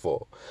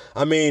downfall.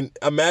 I mean,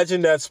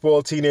 imagine that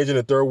spoiled teenager in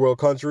a third world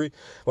country.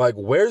 Like,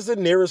 where's the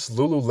nearest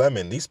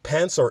Lululemon? These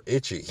pants are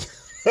itchy.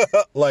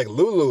 Like,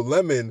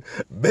 Lululemon,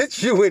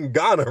 bitch, you in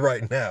Ghana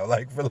right now.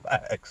 Like,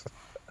 relax.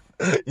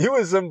 You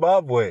in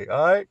Zimbabwe,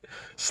 all right?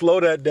 Slow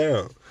that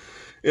down.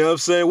 You know what I'm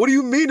saying? What do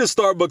you mean the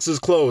Starbucks is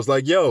closed?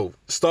 Like, yo,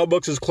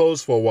 Starbucks is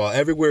closed for a while.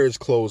 Everywhere is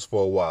closed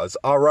for a while. It's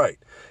all right.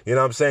 You know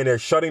what I'm saying? They're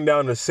shutting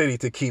down the city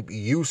to keep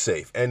you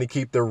safe and to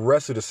keep the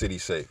rest of the city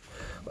safe.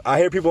 I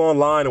hear people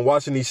online and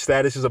watching these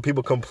statuses of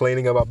people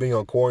complaining about being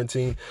on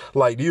quarantine.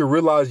 Like, do you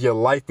realize your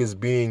life is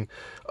being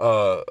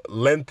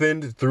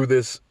lengthened through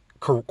this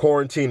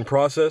quarantine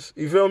process?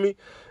 You feel me?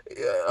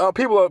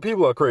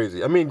 People are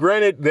crazy. I mean,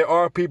 granted, there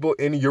are people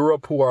in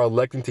Europe who are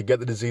electing to get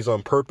the disease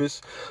on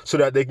purpose so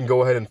that they can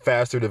go ahead and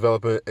faster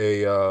develop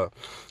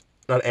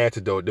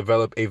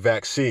develop a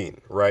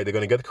vaccine, right? They're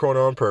going to get the corona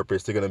on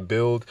purpose. They're going to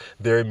build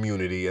their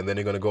immunity, and then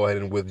they're going to go ahead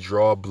and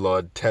withdraw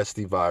blood, test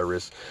the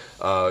virus,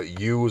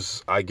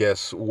 use, I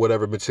guess,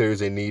 whatever materials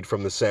they need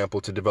from the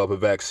sample to develop a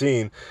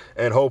vaccine.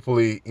 And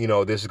hopefully, you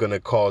know, this is going to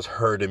cause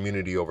herd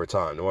immunity over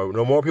time.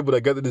 No more people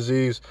that get the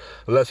disease,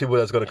 the less people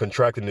that's going to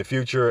contract in the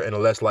future, and the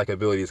less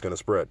likability it's going to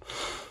spread.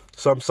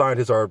 Some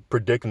scientists are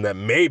predicting that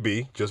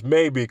maybe, just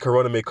maybe,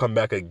 corona may come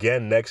back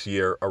again next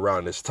year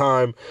around this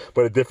time.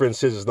 But the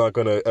difference is it's not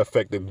going to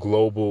affect the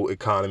global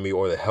economy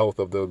or the health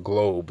of the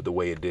globe the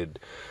way it did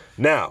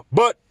now.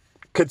 But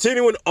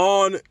continuing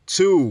on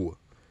to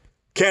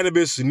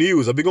cannabis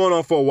news. I've been going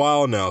on for a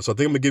while now, so I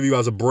think I'm going to give you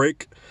guys a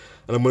break.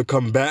 And I'm going to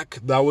come back.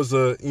 That was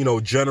a,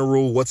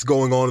 general what's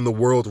going on in the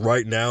world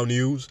right now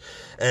news.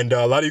 And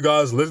a lot of you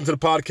guys listen to the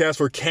podcast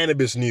for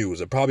cannabis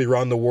news. And probably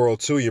around the world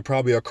too. You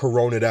probably are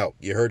corona'd out.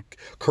 You heard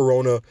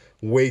corona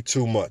way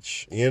too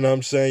much. You know what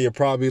I'm saying? You're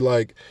probably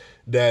like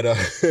that.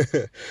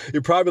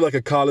 You're probably like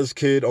a college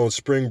kid on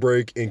spring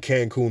break in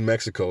Cancun,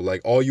 Mexico.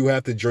 Like, all you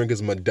have to drink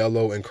is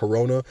Modelo and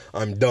Corona.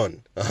 I'm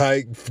done. All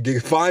right?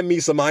 Find me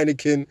some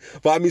Heineken.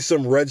 Find me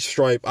some Red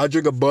Stripe. I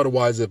drink a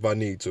Budweiser if I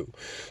need to.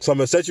 So I'm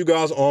going to set you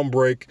guys on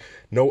break.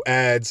 No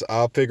ads.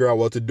 I'll figure out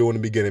what to do in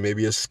the beginning.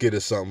 Maybe a skit or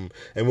something.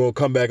 And we'll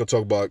come back and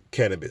talk about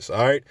cannabis.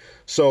 All right?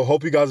 So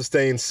hope you guys are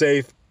staying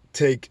safe.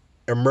 Take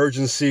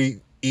emergency.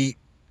 Eat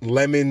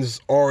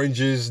lemons,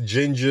 oranges,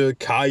 ginger,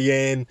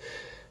 cayenne,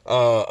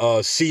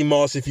 sea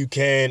moss if you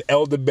can,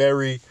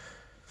 elderberry.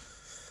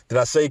 Did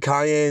I say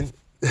cayenne?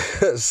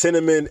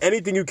 Cinnamon,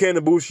 anything you can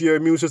to boost your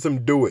immune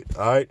system, do it.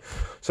 All right.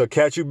 So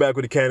catch you back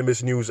with the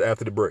cannabis news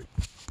after the break.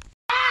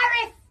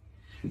 Virus!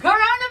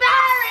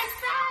 Coronavirus!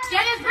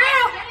 Shit is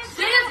real!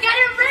 Shit is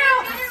getting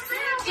real!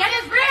 Shit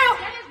is real!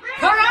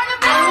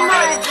 Coronavirus! Oh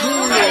my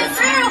goodness! Shit is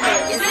real!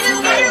 Shit is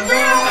getting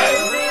real!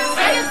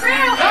 Shit is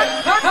real!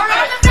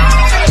 Coronavirus!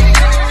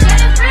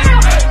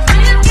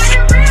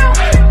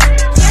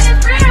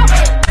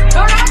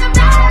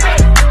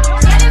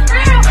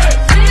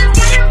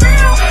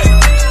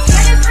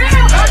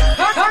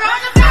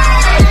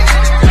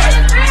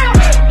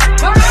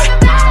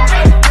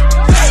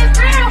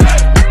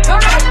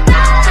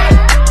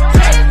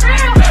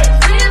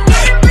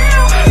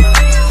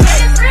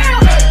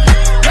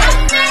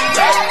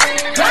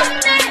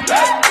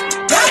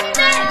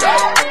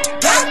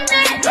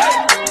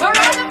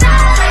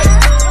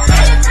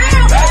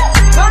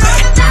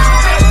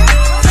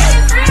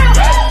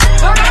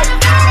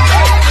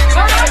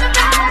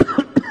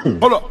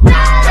 Hold up.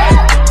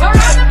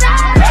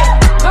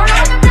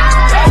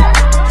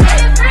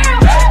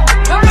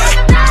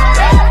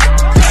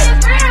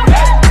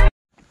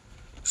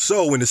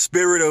 So, in the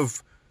spirit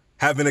of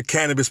having a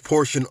cannabis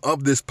portion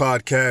of this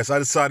podcast, I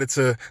decided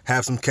to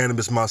have some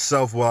cannabis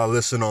myself while I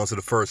listen on to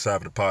the first half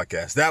of the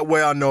podcast. That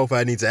way I know if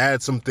I need to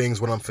add some things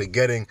when I'm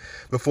forgetting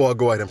before I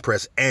go ahead and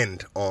press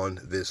end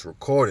on this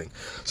recording.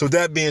 So with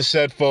that being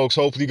said, folks,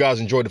 hopefully you guys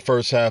enjoyed the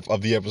first half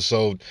of the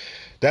episode.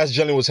 That's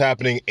generally what's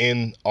happening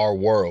in our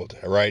world,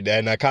 right?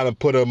 And I kind of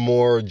put a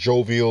more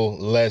jovial,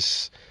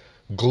 less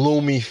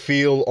gloomy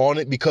feel on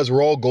it because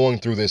we're all going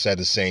through this at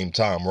the same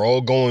time. We're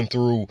all going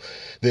through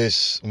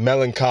this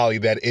melancholy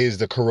that is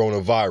the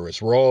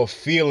coronavirus. We're all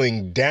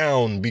feeling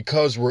down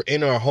because we're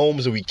in our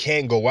homes and we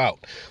can't go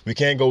out. We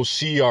can't go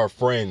see our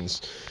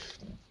friends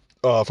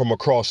from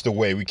across the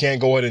way. We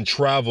can't go ahead and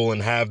travel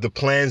and have the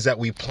plans that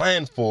we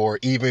planned for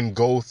even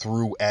go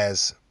through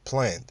as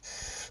planned.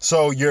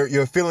 So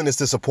you're feeling this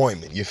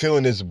disappointment. You're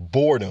feeling this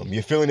boredom.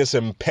 You're feeling this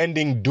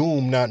impending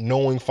doom, not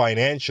knowing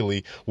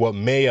financially what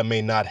may or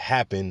may not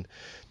happen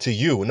to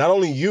you. Not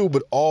only you,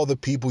 but all the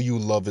people you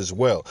love as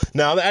well.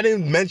 Now, I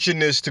didn't mention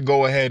this to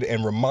go ahead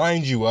and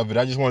remind you of it.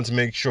 I just wanted to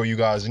make sure you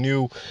guys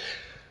knew.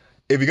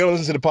 If you're going to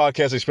listen to the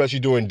podcast,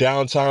 especially during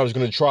downtime, I'm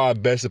going to try our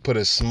best to put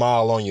a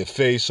smile on your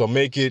face. So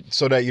make it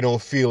so that you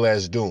don't feel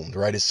as doomed,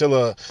 right? It's still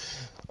a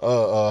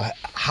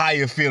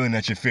higher feeling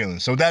that you're feeling.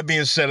 So that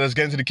being said, let's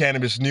get into the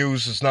cannabis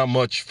news. It's not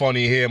much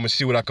funny here. I'm gonna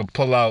see what I can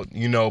pull out,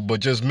 but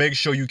just make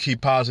sure you keep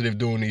positive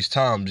during these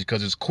times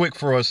because it's quick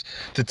for us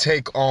to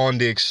take on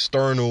the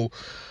external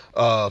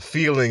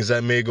feelings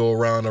that may go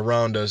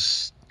around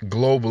us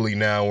globally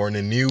now, or in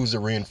the news that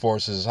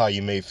reinforces how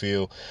you may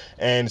feel.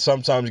 And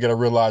sometimes you got to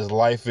realize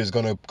life is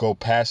going to go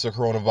past the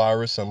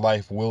coronavirus and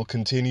life will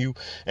continue,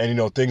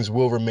 and things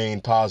will remain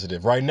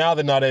positive. Right now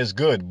they're not as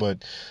good,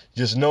 but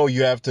just know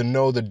you have to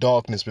know the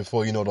darkness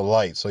before you know the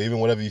light. So even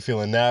whatever you're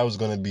feeling now is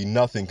going to be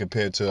nothing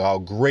compared to how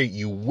great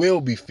you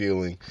will be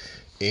feeling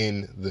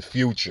in the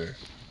future.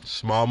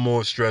 Smile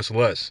more, stress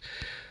less.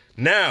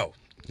 Now,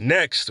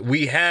 next,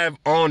 we have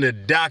on the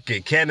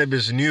docket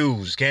cannabis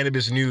news.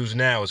 Cannabis news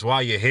now. It's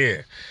why you're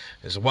here.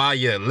 It's why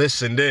you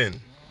listened in.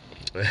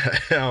 I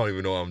don't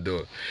even know what I'm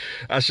doing.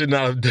 I should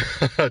not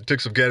have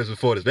took some cannabis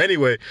before this. But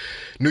anyway,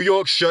 New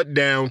York shut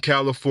down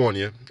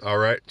California. All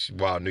right.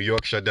 Wow, New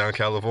York shut down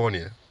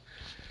California.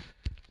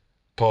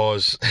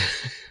 Pause.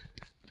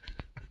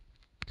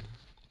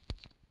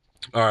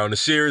 All right, on a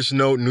serious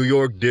note, New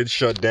York did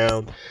shut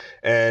down.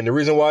 And the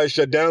reason why it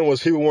shut down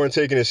was people weren't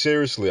taking it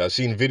seriously. I've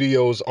seen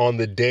videos on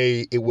the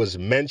day it was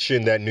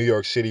mentioned that New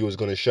York City was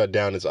going to shut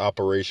down its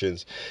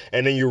operations.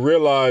 And then you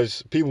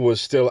realize people were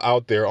still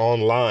out there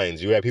on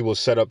lines. You had people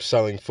set up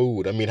selling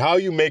food. I mean, how are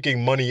you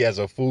making money as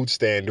a food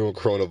stand during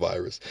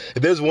coronavirus?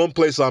 If there's one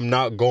place I'm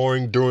not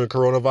going during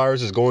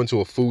coronavirus, is going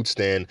to a food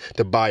stand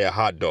to buy a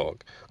hot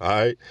dog. All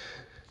right?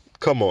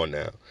 Come on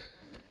now.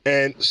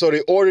 And so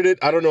they ordered it.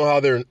 I don't know how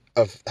they're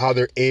what's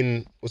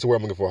the word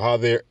I'm looking for? How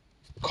they're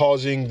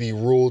causing the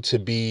rule to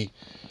be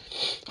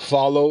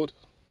followed,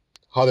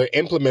 how they're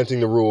implementing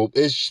the rule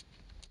is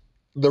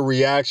the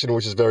reaction,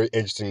 which is very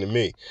interesting to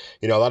me.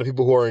 A lot of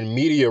people who are in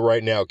media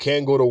right now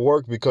can't go to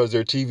work because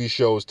their TV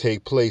shows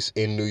take place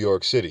in New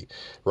York City,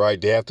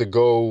 right? They have to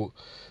go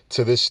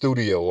to this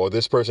studio, or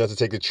this person has to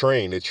take the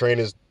train. The train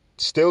is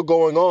still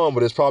going on,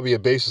 but it's probably a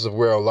basis of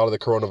where a lot of the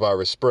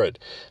coronavirus spread.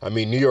 I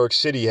mean, New York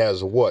City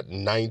has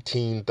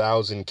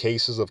 19,000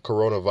 cases of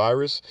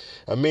coronavirus.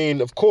 I mean,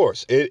 of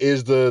course, it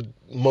is the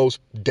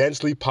most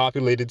densely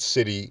populated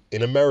city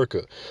in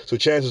America. So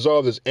chances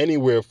are there's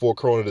anywhere for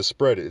corona to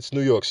spread it. It's New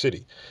York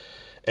City.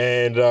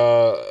 And,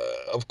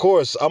 of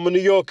course, I'm a New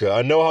Yorker.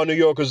 I know how New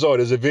Yorkers are.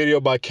 There's a video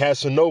by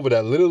Casanova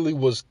that literally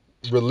was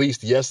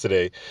released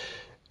yesterday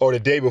or the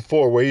day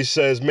before, where he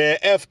says, man,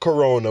 F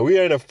corona. We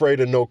ain't afraid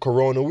of no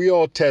corona. We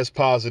all test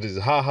positive.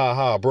 Ha, ha,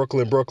 ha.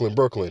 Brooklyn, Brooklyn,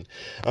 Brooklyn.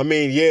 I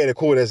mean, yeah, the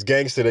cool, that's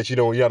gangster that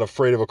you're not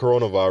afraid of a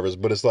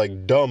coronavirus, but it's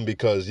like dumb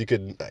because you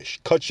could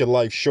cut your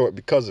life short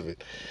because of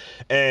it.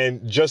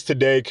 And just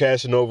today,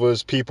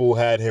 Casanova's people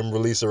had him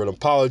release an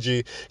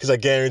apology, because I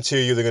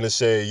guarantee you they're going to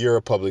say, you're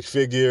a public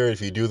figure. If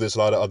you do this, a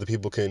lot of other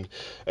people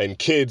and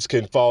kids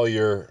can follow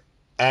your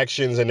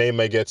actions, and they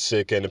may get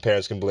sick, and the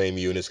parents can blame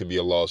you, and this could be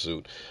a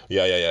lawsuit.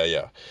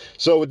 Yeah.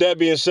 So with that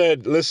being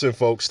said, listen,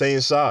 folks, stay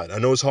inside. I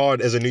know it's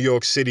hard as a New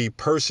York City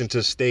person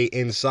to stay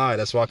inside.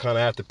 That's why I kind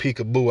of have to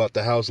peekaboo out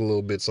the house a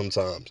little bit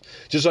sometimes,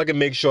 just so I can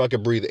make sure I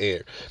can breathe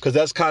air, because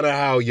that's kind of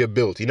how you're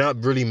built. You're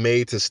not really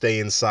made to stay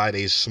inside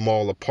a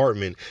small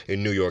apartment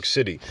in New York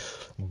City.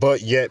 But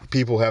yet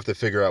people have to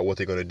figure out what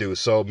they're going to do.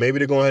 So maybe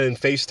they're going ahead and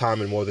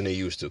FaceTime it more than they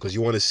used to, because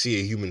you want to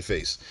see a human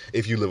face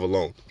if you live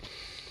alone.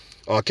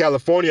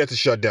 California had to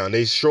shut down.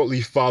 They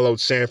shortly followed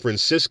San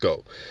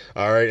Francisco.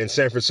 All right. And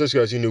San Francisco,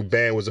 as you knew,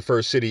 was the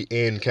first city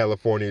in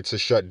California to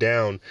shut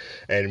down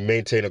and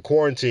maintain a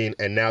quarantine.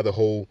 And now the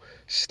whole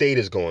state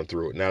is going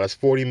through it. Now that's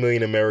 40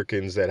 million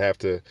Americans that have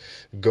to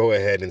go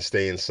ahead and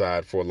stay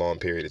inside for a long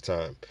period of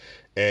time.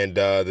 And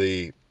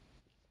the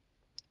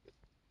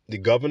the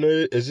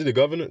governor, is it the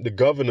governor? The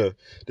governor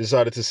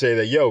decided to say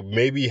that, yo,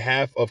 maybe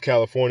half of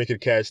California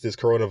could catch this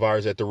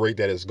coronavirus at the rate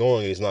that it's going,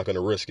 and he's not going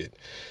to risk it.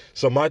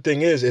 So my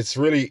thing is, it's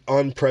really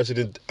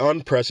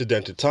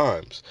unprecedented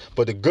times.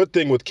 But the good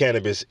thing with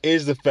cannabis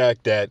is the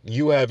fact that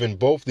you have in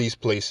both these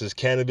places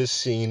cannabis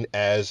seen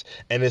as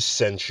an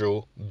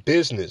essential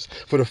business.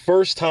 For the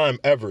first time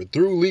ever,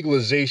 through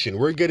legalization,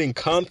 we're getting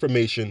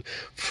confirmation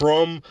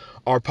from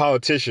our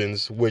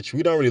politicians, which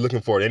we're not really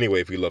looking for it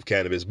anyway if we love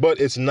cannabis, but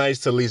it's nice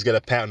to at least get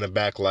a pat on the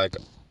back, like,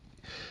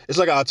 it's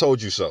like I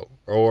told you so,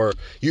 or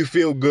you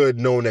feel good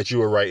knowing that you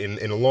were right in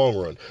the long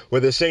run, where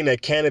they're saying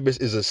that cannabis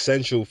is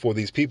essential for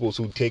these people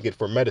who take it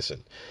for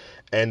medicine.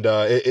 And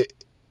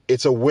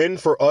it's a win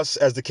for us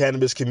as the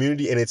cannabis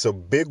community, and it's a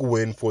big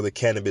win for the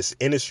cannabis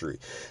industry.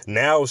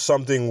 Now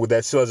something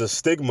that still has a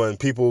stigma and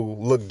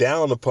people look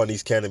down upon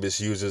these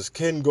cannabis users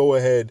can go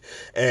ahead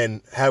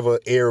and have an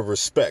air of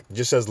respect.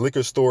 Just as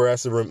liquor store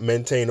has to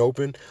maintain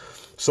open,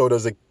 so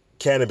does the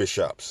cannabis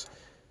shops.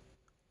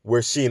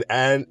 We're seeing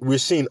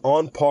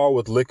on par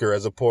with liquor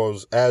as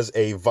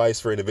a vice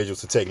for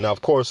individuals to take. Now,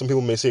 of course, some people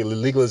may say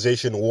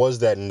legalization was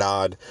that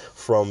nod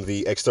from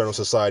the external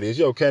societies.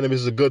 Yo,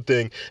 cannabis is a good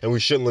thing and we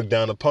shouldn't look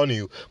down upon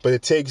you. But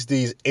it takes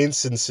these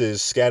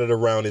instances scattered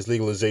around as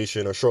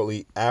legalization or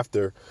shortly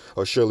after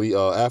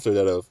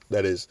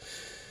that is,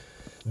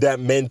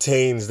 that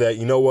maintains that,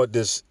 you know what,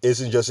 this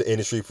isn't just an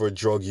industry for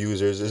drug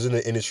users, this isn't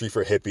an industry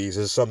for hippies, this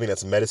is something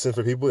that's medicine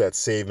for people, that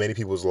saved many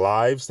people's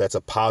lives, that's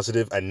a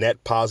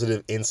net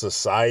positive in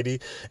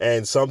society,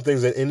 and some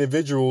things that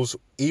individuals,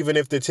 even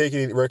if they're taking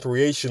it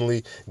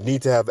recreationally,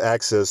 need to have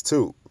access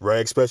to,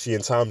 right? Especially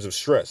in times of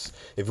stress.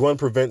 If you want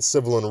to prevent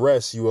civil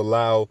unrest, you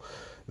allow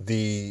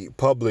the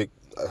public,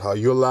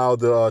 you allow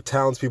the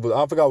townspeople,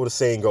 I forgot what the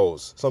saying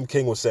goes. Some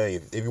king was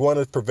saying, if you want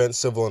to prevent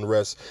civil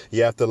unrest,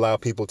 you have to allow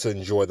people to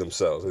enjoy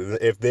themselves.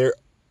 If they're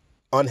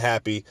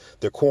unhappy,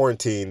 they're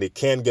quarantined, they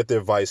can't get their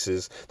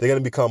vices, they're going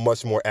to become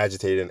much more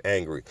agitated and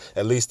angry.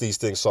 At least these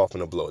things soften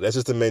the blow. That's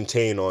just to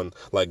maintain on,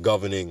 like,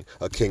 governing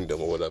a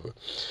kingdom or whatever.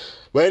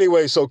 But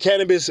anyway, so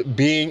cannabis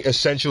being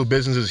essential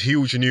business is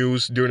huge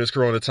news during this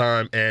corona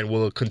time and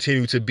will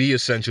continue to be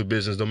essential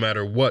business no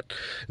matter what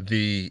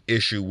the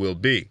issue will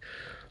be.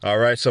 All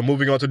right, so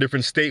moving on to a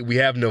different state, we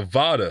have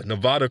Nevada.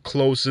 Nevada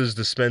closes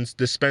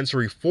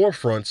dispensary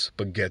forefronts,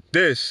 but get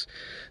this,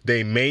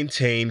 they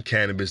maintain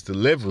cannabis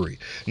delivery.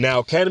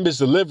 Now, cannabis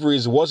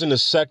deliveries wasn't a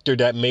sector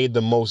that made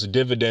the most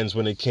dividends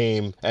when it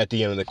came at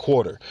the end of the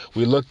quarter.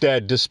 We looked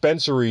at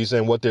dispensaries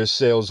and what their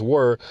sales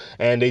were,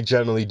 and they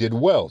generally did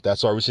well.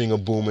 That's why we're seeing a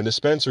boom in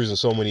dispensaries and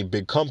so many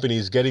big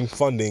companies getting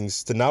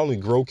fundings to not only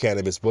grow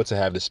cannabis, but to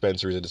have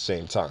dispensaries at the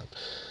same time.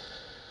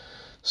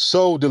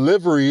 So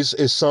deliveries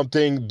is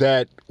something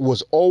that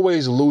was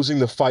always losing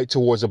the fight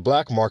towards the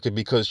black market,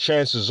 because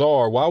chances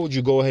are, why would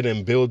you go ahead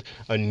and build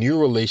a new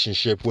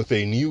relationship with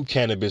a new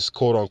cannabis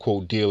quote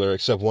unquote dealer,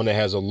 except one that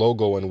has a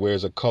logo and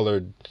wears a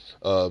colored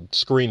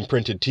screen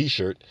printed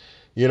t-shirt?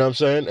 You know what I'm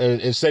saying?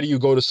 And instead of you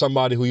go to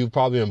somebody who you've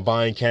probably been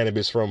buying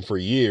cannabis from for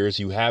years,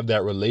 you have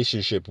that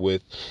relationship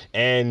with,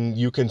 and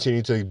you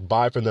continue to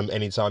buy from them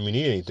anytime you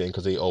need anything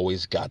because they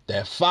always got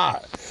that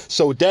fire.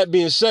 So with that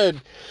being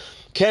said,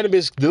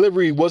 cannabis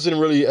delivery wasn't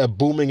really a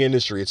booming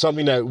industry. It's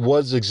something that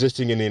was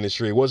existing in the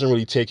industry. It wasn't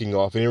really taking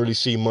off. It didn't really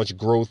see much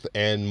growth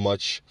and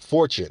much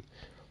fortune.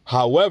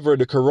 However,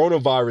 the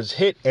coronavirus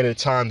hit at a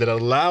time that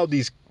allowed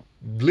these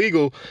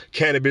legal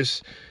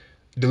cannabis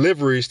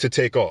deliveries to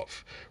take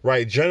off,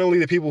 right? Generally,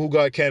 the people who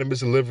got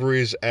cannabis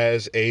deliveries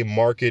as a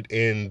market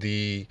in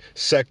the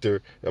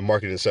sector,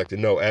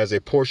 as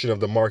a portion of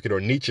the market or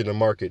niche in the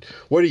market,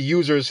 were the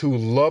users who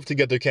love to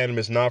get their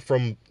cannabis not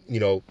from,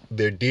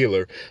 their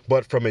dealer,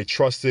 but from a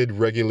trusted,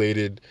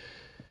 regulated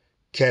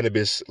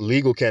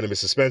legal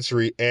cannabis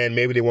dispensary, and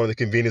maybe they wanted the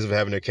convenience of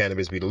having their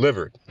cannabis be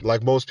delivered,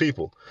 like most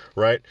people,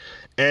 right?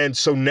 And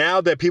so now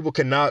that people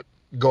cannot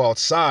go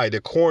outside, they're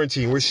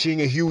quarantined, we're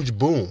seeing a huge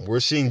boom. We're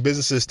seeing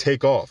businesses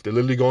take off. They're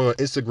literally going on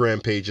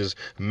Instagram pages,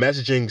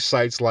 messaging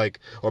sites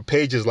or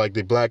pages like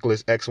the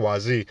Blacklist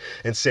XYZ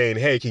and saying,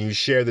 hey, can you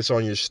share this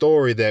on your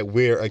story that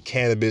we're a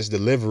cannabis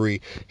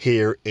delivery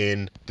here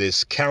in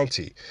this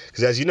county?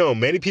 Because as you know,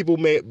 many people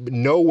may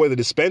know where the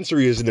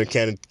dispensary is in their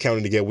county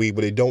to get weed,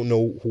 but they don't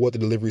know what the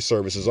delivery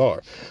services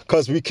are,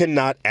 because we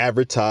cannot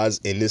advertise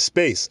in this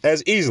space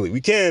as easily.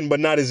 We can, but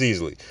not as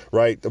easily,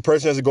 right? The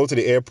person has to go to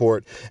the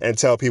airport and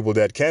tell people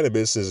that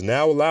cannabis is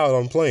now allowed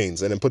on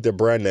planes, and then put their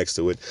brand next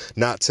to it,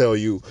 not tell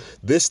you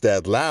this,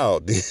 that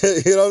loud.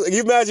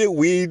 You imagine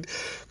weed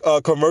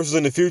commercials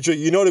in the future.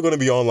 They're going to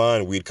be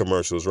online weed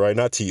commercials, right?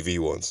 Not TV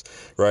ones,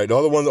 right?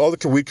 All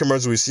the weed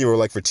commercials we see were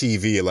like for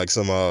TV, like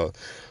some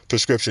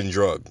prescription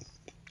drug.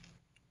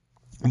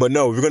 But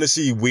no, we're going to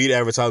see weed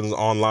advertisements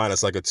online.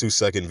 It's like a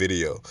 2-second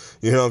video.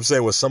 You know what I'm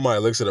saying? Where somebody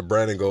looks at a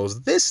brand and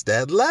goes, this,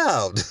 that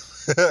loud.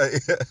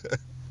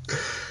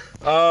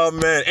 Oh,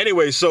 man.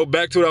 Anyway, so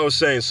back to what I was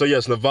saying. So,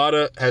 yes,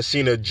 Nevada has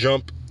seen a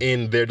jump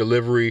in their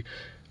delivery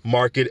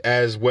market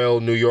as well.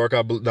 New York,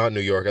 not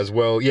New York as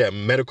well. Yeah,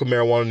 medical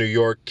marijuana, New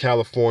York,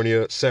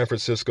 California, San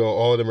Francisco,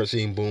 all of them are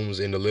seeing booms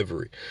in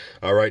delivery.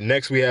 All right,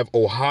 next we have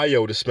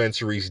Ohio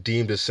dispensaries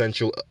deemed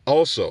essential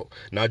also.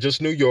 Not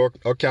just New York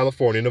or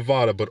California,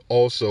 Nevada, but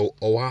also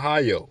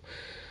Ohio.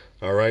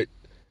 All right.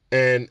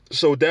 And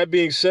so that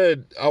being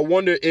said, I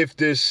wonder if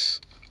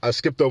I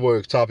skipped over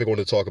a topic I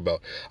wanted to talk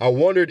about. I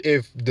wondered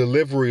if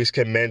deliveries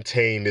can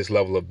maintain this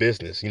level of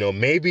business.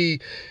 Maybe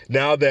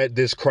now that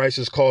this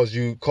crisis caused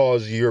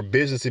your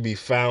business to be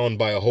found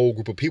by a whole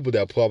group of people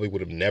that probably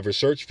would have never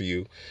searched for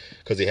you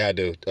because they had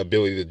the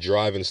ability to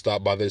drive and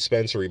stop by the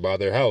dispensary, by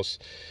their house,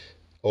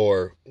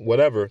 or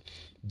whatever.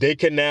 They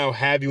can now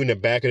have you in the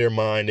back of their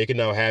mind. They can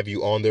now have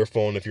you on their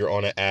phone if you're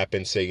on an app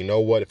and say, you know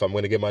what, if I'm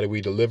going to get my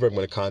weed delivered, I'm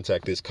going to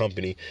contact this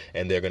company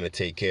and they're going to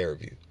take care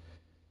of you.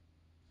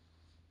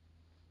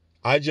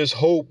 I just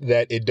hope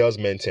that it does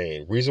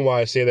maintain. Reason why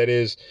I say that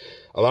is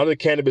a lot of the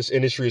cannabis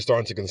industry is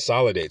starting to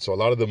consolidate. So a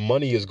lot of the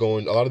money is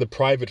going, a lot of the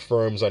private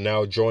firms are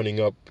now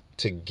joining up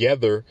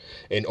together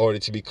in order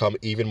to become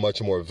even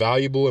much more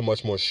valuable and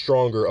much more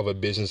stronger of a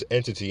business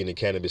entity in the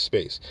cannabis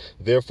space.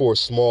 Therefore,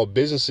 small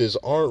businesses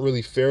aren't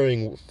really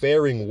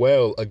faring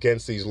well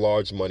against these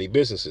large money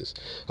businesses.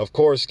 Of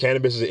course,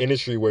 cannabis is an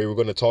industry where we're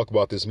going to talk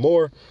about this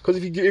more because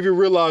if you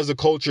realize the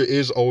culture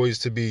is always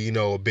to be,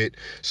 a bit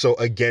so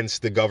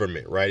against the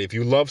government, right? If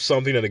you love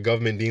something that the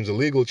government deems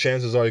illegal,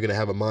 chances are you're going to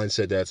have a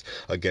mindset that's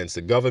against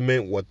the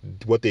government.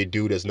 What they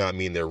do does not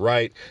mean they're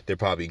right. They're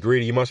probably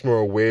greedy. You're much more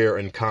aware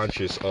and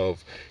conscious of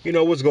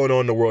what's going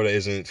on in the world that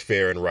isn't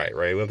fair and right?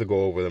 We have to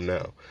go over them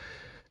now.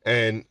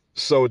 And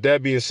so with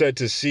that being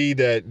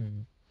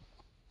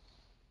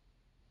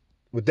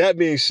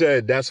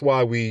said, that's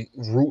why we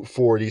root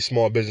for these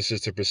small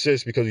businesses to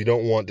persist, because we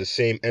don't want the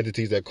same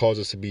entities that cause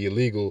us to be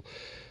illegal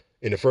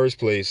in the first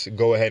place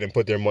go ahead and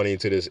put their money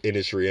into this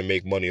industry and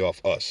make money off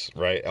us,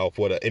 right? Off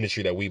what an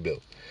industry that we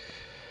built.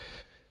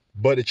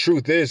 But the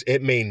truth is,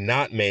 it may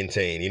not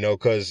maintain,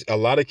 because a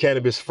lot of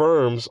cannabis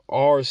firms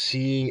are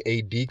seeing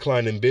a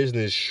decline in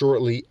business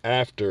shortly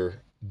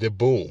after the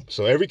boom.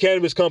 So every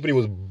cannabis company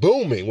was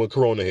booming when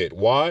Corona hit.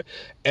 Why?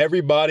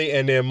 Everybody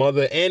and their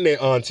mother and their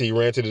auntie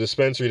ran to the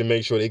dispensary to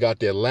make sure they got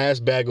their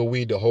last bag of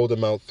weed to hold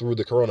them out through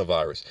the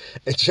coronavirus.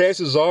 And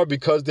chances are,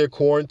 because they're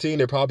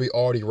quarantined, they probably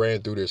already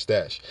ran through their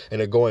stash and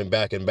they're going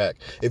back and back.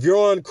 If you're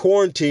on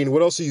quarantine,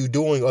 what else are you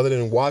doing other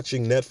than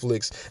watching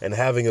Netflix and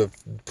having a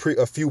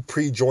few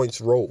pre-joints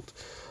rolled?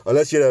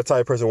 Unless you're that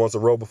type of person who wants to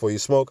roll before you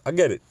smoke, I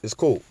get it. It's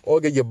cool.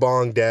 Or get your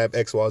bong, dab,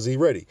 XYZ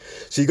ready.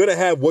 So you're going to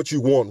have what you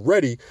want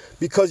ready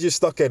because you're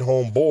stuck at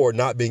home bored,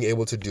 not being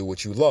able to do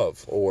what you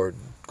love or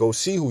go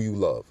see who you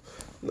love.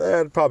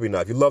 Nah, probably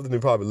not. If you love them, you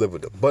probably live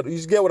with them. But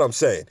you get what I'm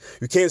saying.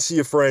 You can't see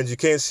your friends. You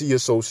can't see your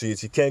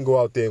associates. You can't go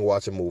out there and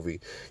watch a movie.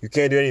 You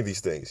can't do any of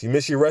these things. You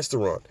miss your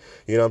restaurant.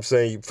 You know what I'm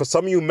saying? For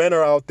some of you men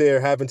are out there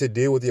having to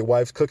deal with your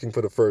wife's cooking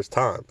for the first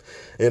time.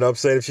 You know what I'm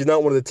saying? If she's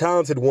not one of the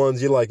talented ones,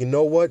 you're like, you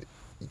know what?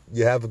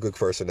 You have a good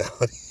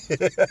personality.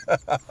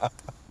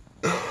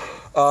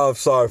 I'm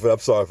sorry for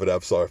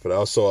that. I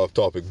was so off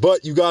topic.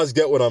 But you guys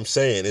get what I'm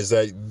saying, is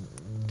that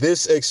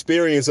this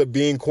experience of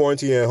being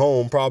quarantined at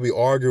home, probably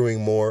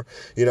arguing more,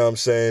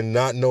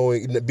 not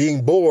knowing,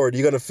 being bored,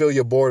 you're going to fill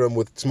your boredom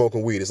with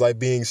smoking weed. It's like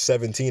being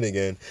 17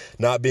 again,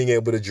 not being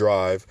able to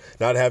drive,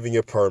 not having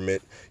your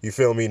permit, you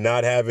feel me,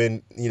 not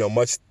having,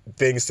 much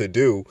things to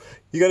do.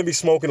 You're going to be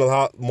smoking a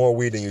lot more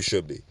weed than you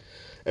should be.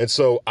 And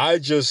so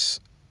I'm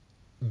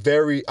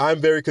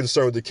very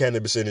concerned with the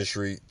cannabis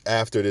industry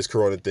after this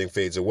Corona thing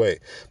fades away,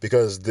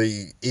 because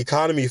the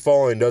economy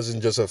falling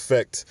doesn't just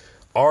affect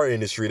our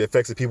industry, it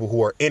affects the people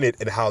who are in it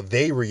and how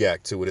they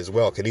react to it as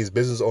well. Can these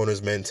business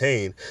owners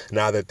maintain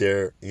now that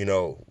their,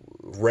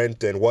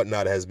 rent and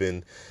whatnot has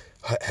been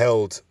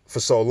held for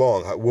so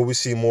long? Will we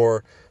see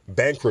more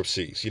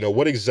bankruptcies?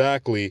 What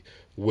exactly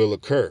will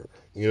occur?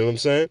 You know what I'm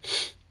saying?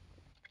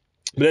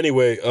 But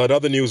anyway, in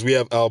other news, we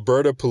have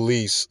Alberta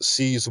police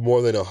seized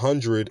more than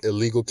 100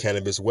 illegal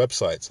cannabis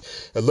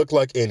websites. It looked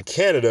like in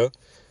Canada,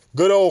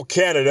 good old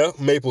Canada,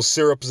 maple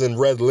syrups and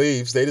red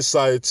leaves, they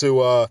decided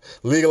to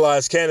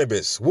legalize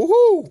cannabis.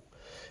 Woohoo!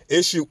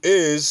 Issue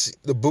is,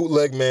 the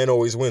bootleg man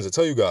always wins. I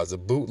tell you guys, the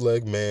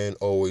bootleg man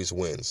always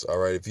wins. All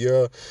right, if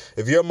you're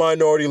a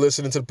minority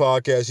listening to the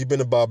podcast, you've been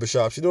to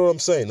barbershops, you know what I'm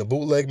saying. The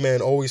bootleg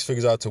man always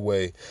figures out a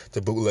way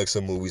to bootleg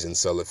some movies and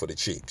sell it for the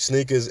cheap.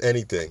 Sneakers,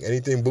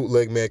 anything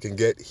bootleg man can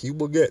get, he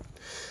will get.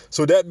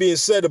 So that being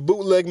said, the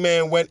bootleg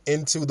man went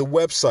into the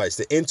websites,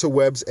 the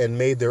interwebs, and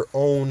made their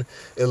own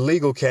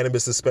illegal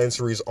cannabis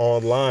dispensaries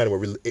online,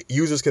 where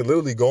users can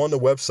literally go on the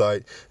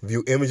website,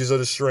 view images of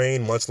the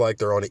strain, much like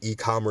they're on an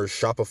e-commerce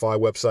Shopify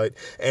website,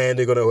 and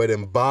they're going to go ahead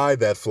and buy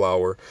that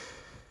flower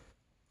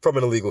from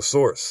an illegal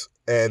source.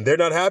 And they're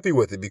not happy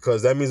with it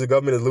because that means the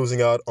government is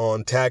losing out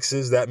on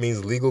taxes. That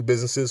means legal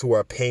businesses who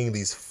are paying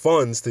these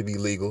funds to be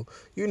legal.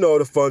 You know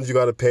the funds you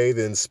got to pay,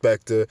 the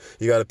inspector.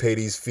 You got to pay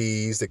these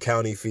fees, the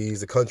county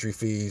fees, the country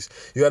fees.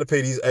 You got to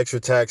pay these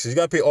extra taxes. You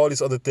got to pay all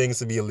these other things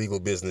to be a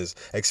legal business,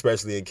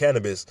 especially in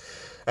cannabis.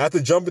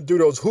 After jumping through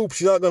those hoops,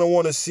 you're not going to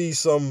want to see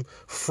some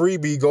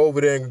freebie go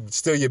over there and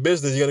steal your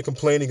business. You're going to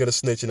complain, you're going to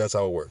snitch, and that's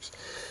how it works.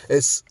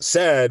 It's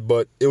sad,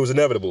 but it was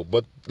inevitable.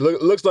 But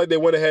looks like they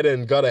went ahead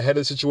and got ahead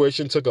of the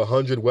situation, took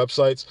 100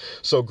 websites.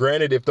 So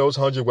granted, if those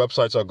 100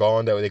 websites are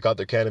gone that they got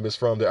their cannabis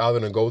from, they're either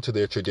going to go to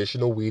their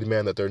traditional weed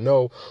man that they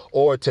know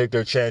or take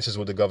their chances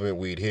with the government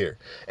weed here.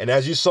 And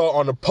as you saw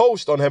on the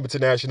post on Hemp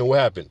International, what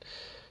happened?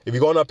 If you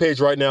go on our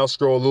page right now,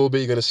 scroll a little bit,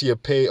 you're going to see a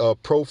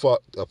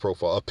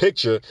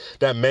picture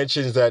that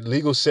mentions that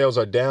legal sales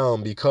are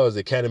down because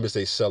the cannabis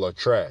they sell are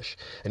trash.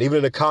 And even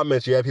in the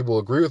comments, you have people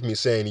agree with me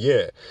saying,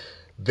 yeah,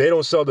 they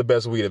don't sell the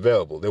best weed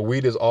available. Their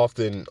weed is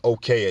often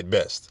okay at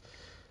best,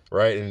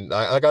 right? And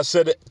like I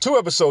said 2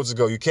 episodes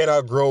ago, you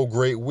cannot grow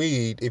great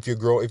weed if you're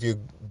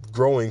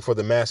growing for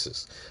the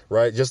masses,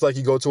 right? Just like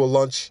you go to a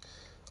lunch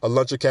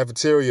or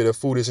cafeteria, the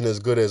food isn't as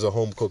good as a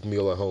home-cooked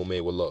meal at home made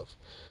with love.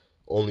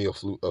 Only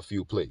a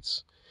few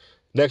plates.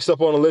 Next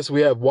up on the list, we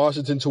have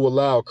Washington to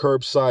allow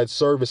curbside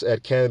service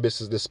at cannabis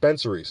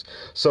dispensaries.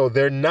 So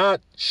they're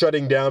not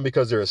shutting down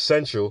because they're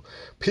essential.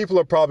 People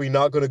are probably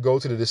not going to go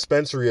to the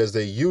dispensary as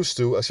they used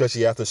to,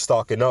 especially after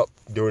stocking up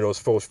during those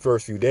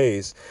first few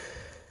days.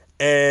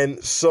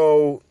 And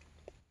so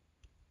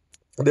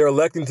they're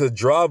electing to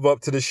drive up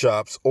to the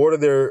shops, order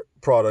their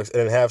products, and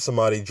then have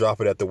somebody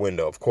drop it at the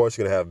window. Of course,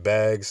 you're going to have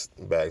bags.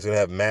 They're going to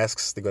have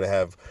masks. They're going to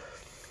have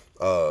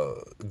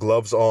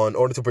gloves on in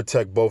order to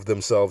protect both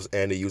themselves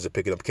and the user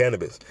picking up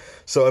cannabis.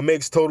 So it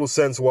makes total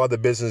sense why the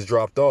business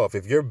dropped off.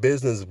 If your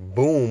business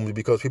boomed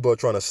because people are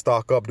trying to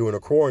stock up during a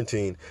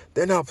quarantine,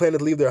 they're not planning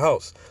to leave their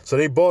house. So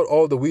they bought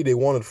all the weed they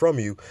wanted from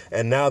you,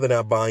 and now they're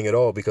not buying it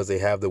all because they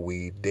have the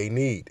weed they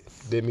need.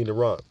 Didn't mean to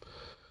rhyme.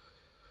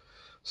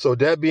 So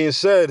that being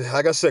said,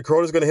 like I said,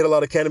 Corona's going to hit a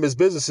lot of cannabis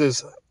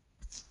businesses.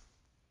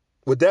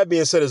 With that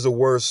being said, is the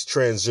worst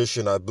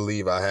transition I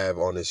believe I have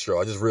on this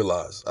show. I just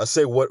realized I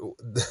say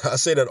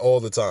that all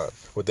the time.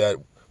 With that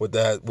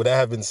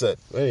have been said.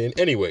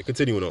 Anyway,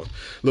 continuing on. A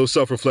little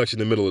self-reflection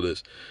in the middle of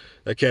this.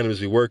 That cannabis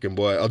be working,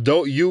 boy.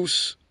 Adult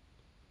use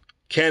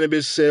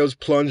cannabis sales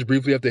plunged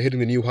briefly after hitting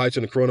the new heights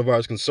on the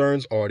coronavirus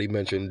concerns. Already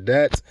mentioned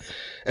that.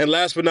 And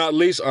last but not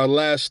least, our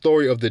last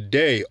story of the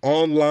day.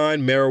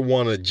 Online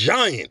marijuana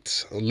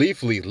giant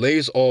Leafly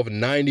lays off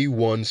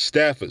 91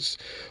 staffers.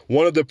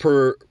 One of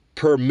the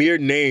premier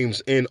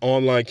names in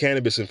online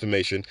cannabis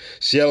information,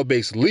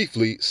 Seattle-based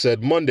Leafly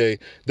said Monday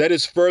that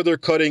it's further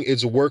cutting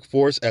its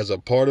workforce as a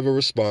part of a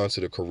response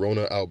to the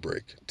corona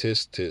outbreak.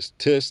 Tisk, tisk,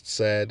 tisk,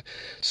 sad,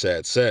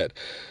 sad, sad.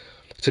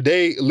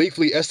 Today,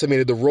 Leafly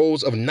estimated the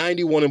roles of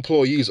 91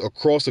 employees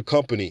across the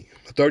company,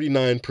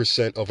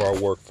 39% of our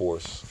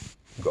workforce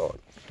gone.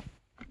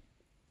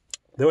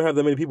 They don't have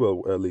that many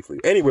people at Leafly.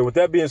 Anyway, with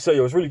that being said,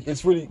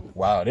 it's really,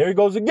 wow, there he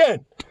goes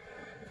again.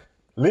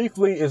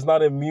 Leafly is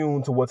not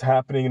immune to what's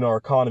happening in our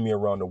economy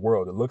around the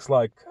world. It looks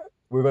like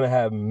we're going to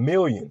have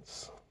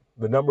millions.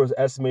 The number is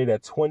estimated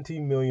at 20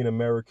 million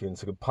Americans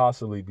who could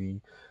possibly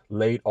be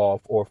laid off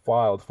or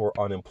filed for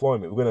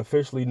unemployment. We're going to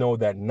officially know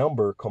that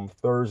number come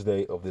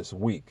Thursday of this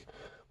week.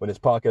 When this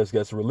podcast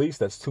gets released,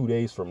 that's 2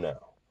 days from now.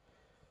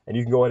 And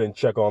you can go ahead and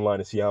check online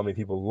to see how many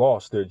people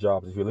lost their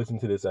jobs if you're listening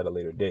to this at a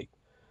later date.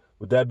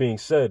 With that being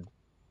said,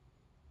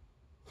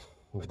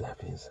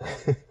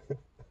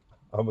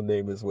 I'm going to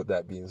name this with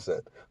that being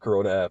said.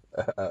 Coronavirus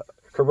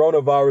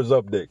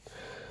update.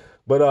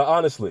 But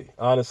honestly,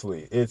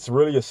 it's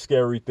really a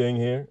scary thing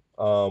here.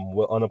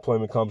 When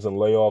unemployment comes and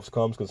layoffs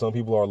comes, because some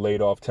people are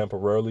laid off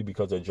temporarily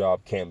because their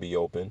job can't be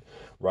open,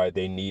 right?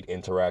 They need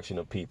interaction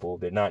of people.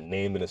 They're not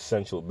named an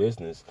essential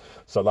business.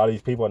 So a lot of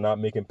these people are not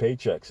making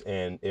paychecks.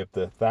 And if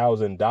the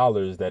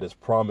 $1,000 that is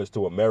promised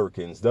to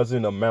Americans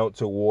doesn't amount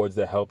towards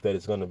the help that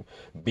it's going to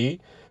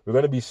be, we're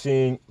going to be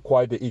seeing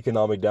quite the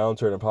economic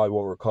downturn and probably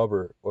won't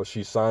recover or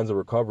see signs of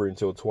recovery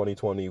until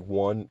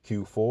 2021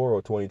 Q4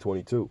 or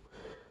 2022.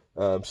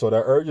 So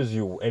that urges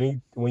you,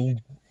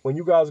 when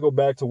you guys go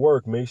back to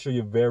work, make sure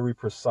you're very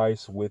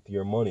precise with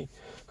your money,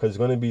 because it's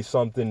going to be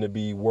something to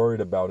be worried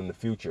about in the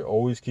future.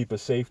 Always keep a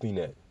safety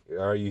net.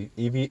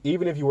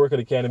 Even if you work at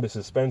a cannabis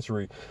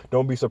dispensary,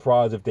 don't be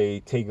surprised if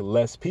they take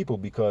less people,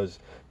 because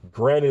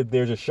granted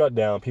there's a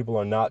shutdown, people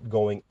are not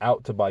going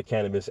out to buy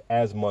cannabis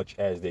as much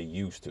as they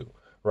used to,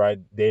 right?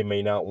 They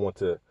may not want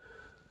to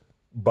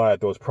buy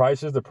at those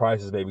prices. The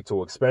prices may be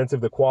too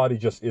expensive. The quality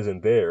just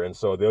isn't there. And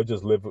so they'll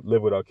just live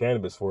without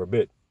cannabis for a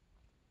bit.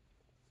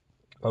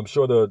 I'm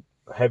sure the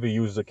heavy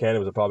users of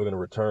cannabis are probably going to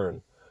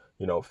return,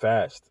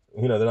 fast.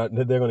 They're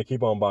going to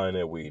keep on buying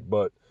their weed.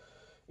 But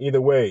either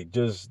way,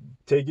 just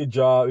take your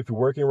job. If you're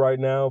working right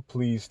now,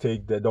 please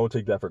don't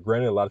take that for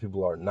granted. A lot of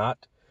people are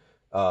not.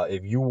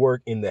 If you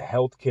work in the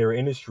healthcare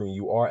industry,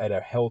 you are at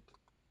a health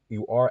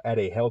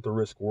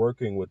risk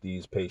working with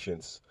these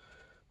patients.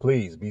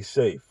 please be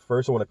safe.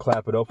 First, I want to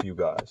clap it up for you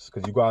guys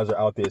because you guys are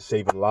out there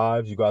saving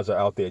lives. You guys are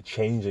out there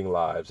changing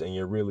lives, and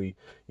you're really,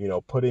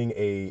 putting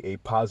a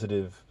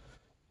positive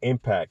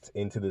impact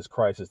into this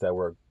crisis that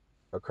we're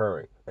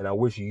occurring. And I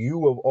wish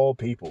you, of all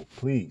people,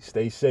 please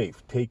stay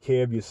safe. Take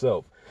care of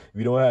yourself. If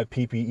you don't have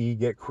PPE,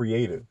 get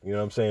creative. You know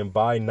what I'm saying?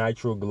 Buy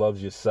nitrile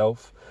gloves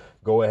yourself.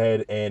 Go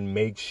ahead and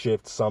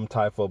makeshift some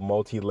type of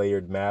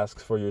multi-layered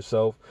masks for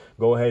yourself.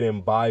 Go ahead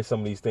and buy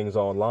some of these things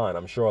online.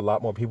 I'm sure a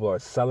lot more people are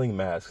selling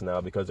masks now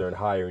because they're in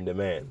higher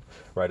demand,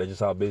 right? That's just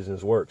how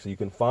business works. So you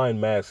can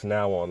find masks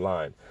now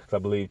online. So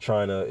I believe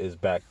China is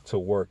back to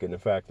work in the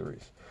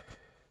factories.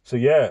 So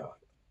yeah,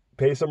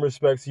 pay some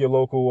respect to your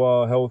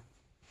local health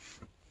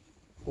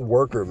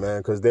worker, man,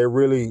 because they're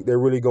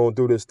really going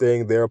through this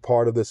thing. They're a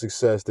part of the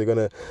success.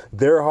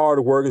 Their hard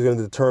work is going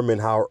to determine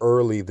how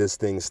early this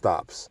thing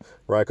stops,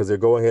 right? Because they're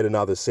going ahead and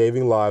now they're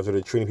saving lives, or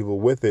they're treating people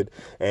with it,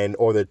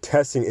 or they're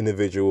testing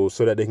individuals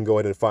so that they can go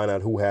ahead and find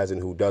out who has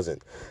and who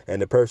doesn't. And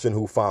the person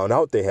who found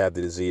out they have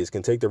the disease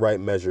can take the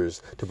right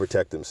measures to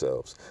protect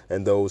themselves.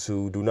 And those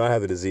who do not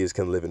have the disease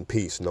can live in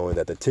peace, knowing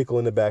that the tickle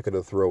in the back of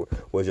the throat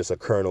was just a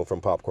kernel from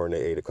popcorn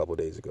they ate a couple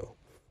days ago.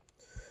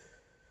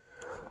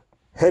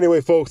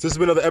 Anyway, folks, this has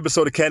been another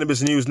episode of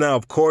Cannabis News Now.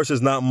 Of course,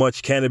 there's not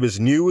much cannabis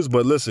news,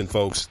 but listen,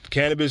 folks,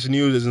 cannabis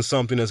news isn't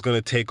something that's going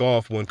to take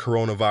off when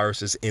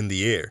coronavirus is in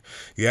the air.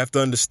 You have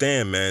to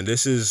understand, man,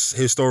 this is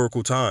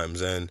historical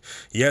times. And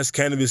yes,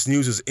 cannabis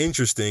news is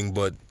interesting,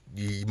 but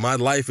my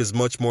life is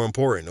much more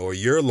important, or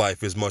your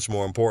life is much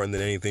more important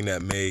than anything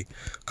that may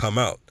come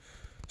out.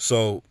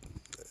 So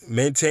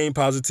maintain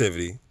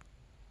positivity.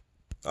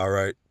 All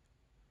right.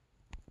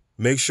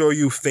 Make sure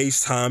you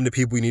FaceTime the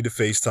people you need to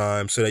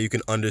FaceTime so that you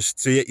can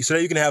so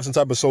that you can have some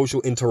type of social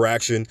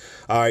interaction.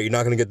 All right, you're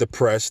not going to get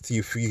depressed.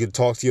 You can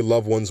talk to your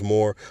loved ones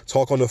more.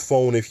 Talk on the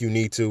phone if you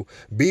need to.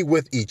 Be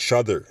with each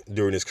other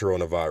during this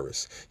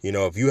coronavirus.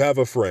 If you have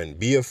a friend,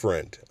 be a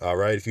friend. All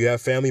right, if you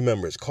have family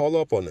members, call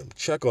up on them,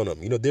 check on them.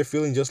 They're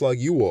feeling just like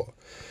you are.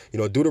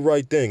 Do the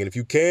right thing. And if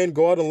you can,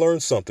 go out and learn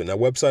something. That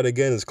website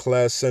again is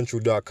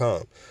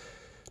ClassCentral.com.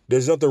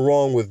 There's nothing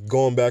wrong with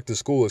going back to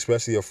school,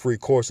 especially a free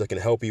course that can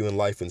help you in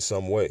life in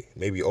some way.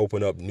 Maybe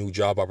open up new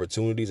job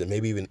opportunities and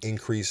maybe even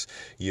increase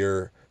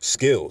your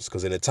skills.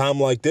 Because in a time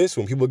like this,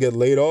 when people get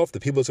laid off,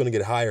 the people that's going to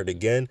get hired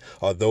again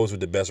are those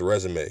with the best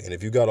resume. And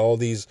if you got all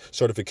these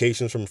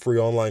certifications from free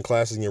online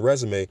classes in your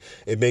resume,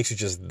 it makes you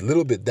just a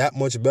little bit that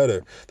much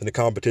better than the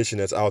competition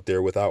that's out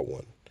there without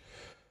one.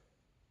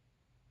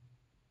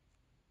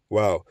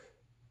 Wow.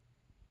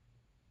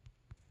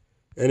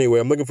 Anyway,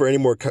 I'm looking for any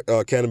more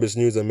cannabis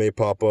news that may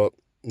pop up.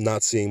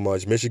 Not seeing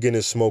much. Michigan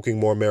is smoking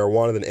more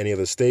marijuana than any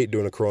other state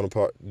during the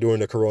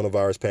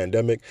coronavirus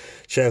pandemic.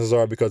 Chances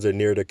are because they're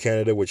near to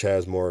Canada, which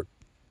has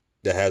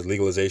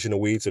legalization of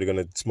weed, so they're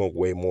going to smoke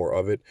way more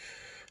of it.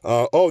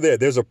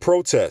 There's a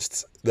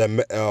protest that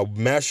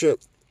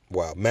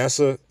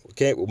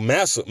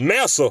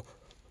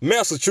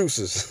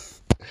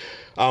Massachusetts.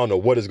 I don't know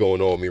what is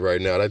going on with me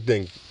right now. That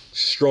thing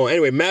strong.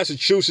 Anyway,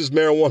 Massachusetts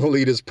marijuana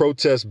leaders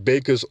protest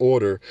Baker's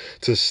order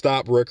to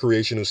stop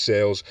recreational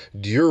sales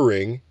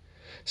during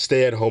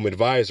stay-at-home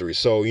advisory.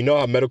 So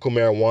how medical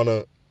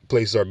marijuana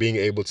places are being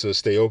able to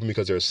stay open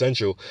because they're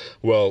essential.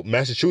 Well,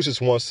 Massachusetts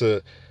wants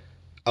to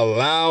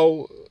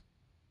allow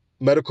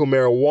medical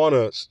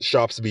marijuana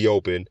shops to be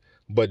open,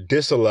 but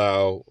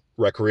disallow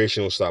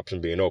recreational shops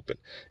from being open.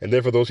 And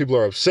therefore, those people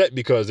are upset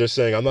because they're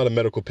saying, I'm not a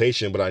medical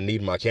patient, but I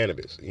need my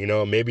cannabis.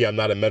 Maybe I'm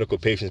not a medical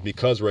patient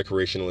because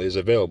recreational is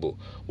available.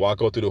 Why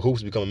go through the hoops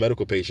to become a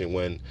medical patient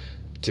when,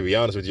 to be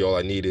honest with you, all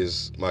I need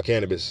is my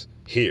cannabis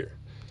here,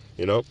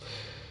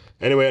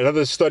 Anyway,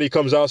 another study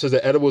comes out, says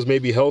that edibles may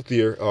be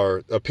healthier,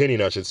 or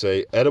opinion, I should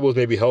say, edibles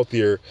may be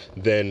healthier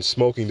than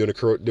smoking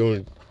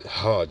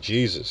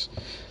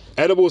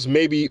Edibles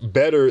may be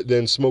better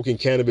than smoking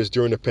cannabis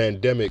during the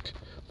pandemic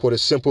for the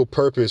simple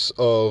purpose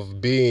of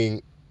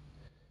being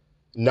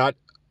not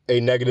a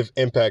negative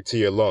impact to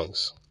your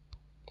lungs.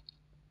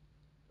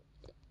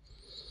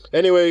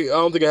 Anyway, I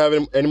don't think I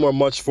have any more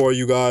much for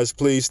you guys.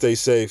 Please stay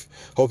safe.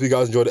 Hope you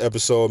guys enjoyed the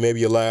episode. Maybe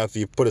you laughed,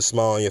 you put a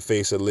smile on your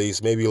face at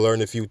least. Maybe you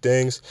learned a few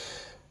things.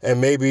 And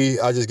maybe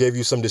I just gave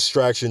you some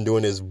distraction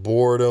during this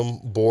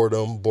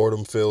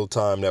boredom-filled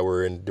time that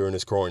we're in during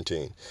this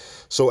quarantine.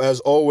 So as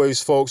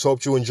always, folks,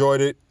 hope you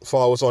enjoyed it.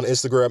 Follow us on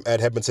Instagram at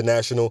Hemp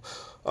International.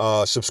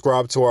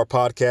 Subscribe to our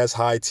podcast,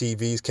 High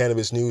TV's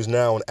Cannabis News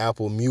Now, on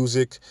Apple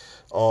Music,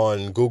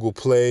 on Google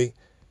Play.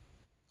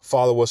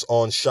 Follow us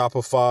on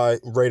Shopify.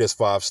 Rate us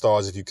 5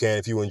 stars if you can,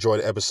 if you enjoyed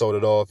the episode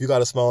at all. If you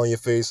got a smile on your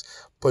face,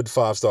 put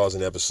 5 stars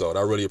in the episode.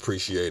 I really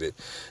appreciate it.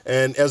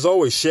 And as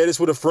always, share this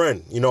with a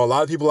friend. A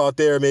lot of people out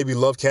there maybe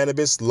love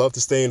cannabis, love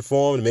to stay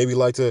informed, and maybe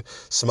like to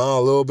smile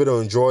a little bit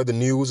or enjoy the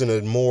news in a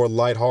more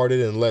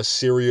lighthearted and less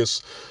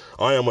serious,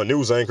 I am a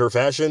news anchor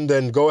fashion.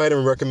 Then go ahead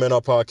and recommend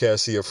our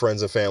podcast to your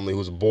friends and family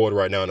who's bored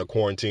right now in the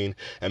quarantine,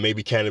 and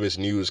maybe cannabis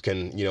news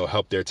can,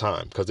 help their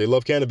time because they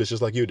love cannabis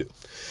just like you do.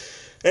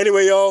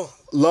 Anyway, y'all,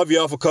 love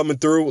y'all for coming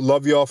through.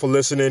 Love y'all for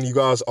listening. You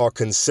guys are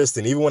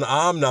consistent. Even when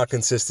I'm not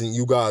consistent,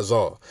 you guys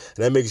are.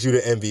 And that makes you the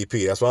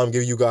MVP. That's why I'm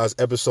giving you guys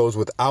episodes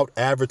without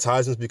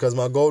advertisements, because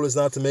my goal is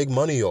not to make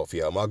money off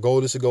y'all. My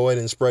goal is to go ahead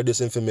and spread this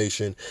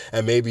information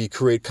and maybe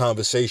create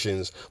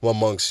conversations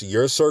amongst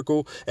your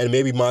circle, and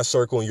maybe my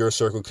circle and your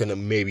circle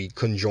can maybe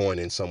conjoin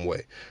in some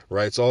way,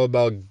 right? It's all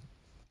about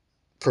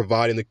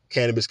providing the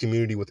cannabis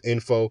community with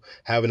info,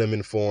 having them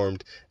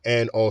informed,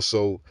 and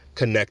also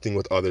connecting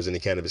with others in the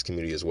cannabis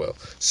community as well.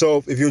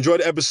 So if you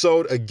enjoyed the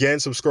episode, again,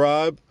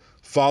 subscribe,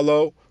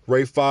 follow,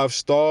 rate 5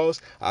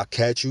 stars. I'll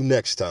catch you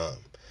next time.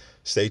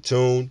 Stay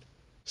tuned.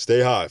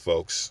 Stay high,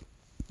 folks.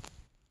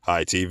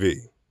 High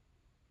TV.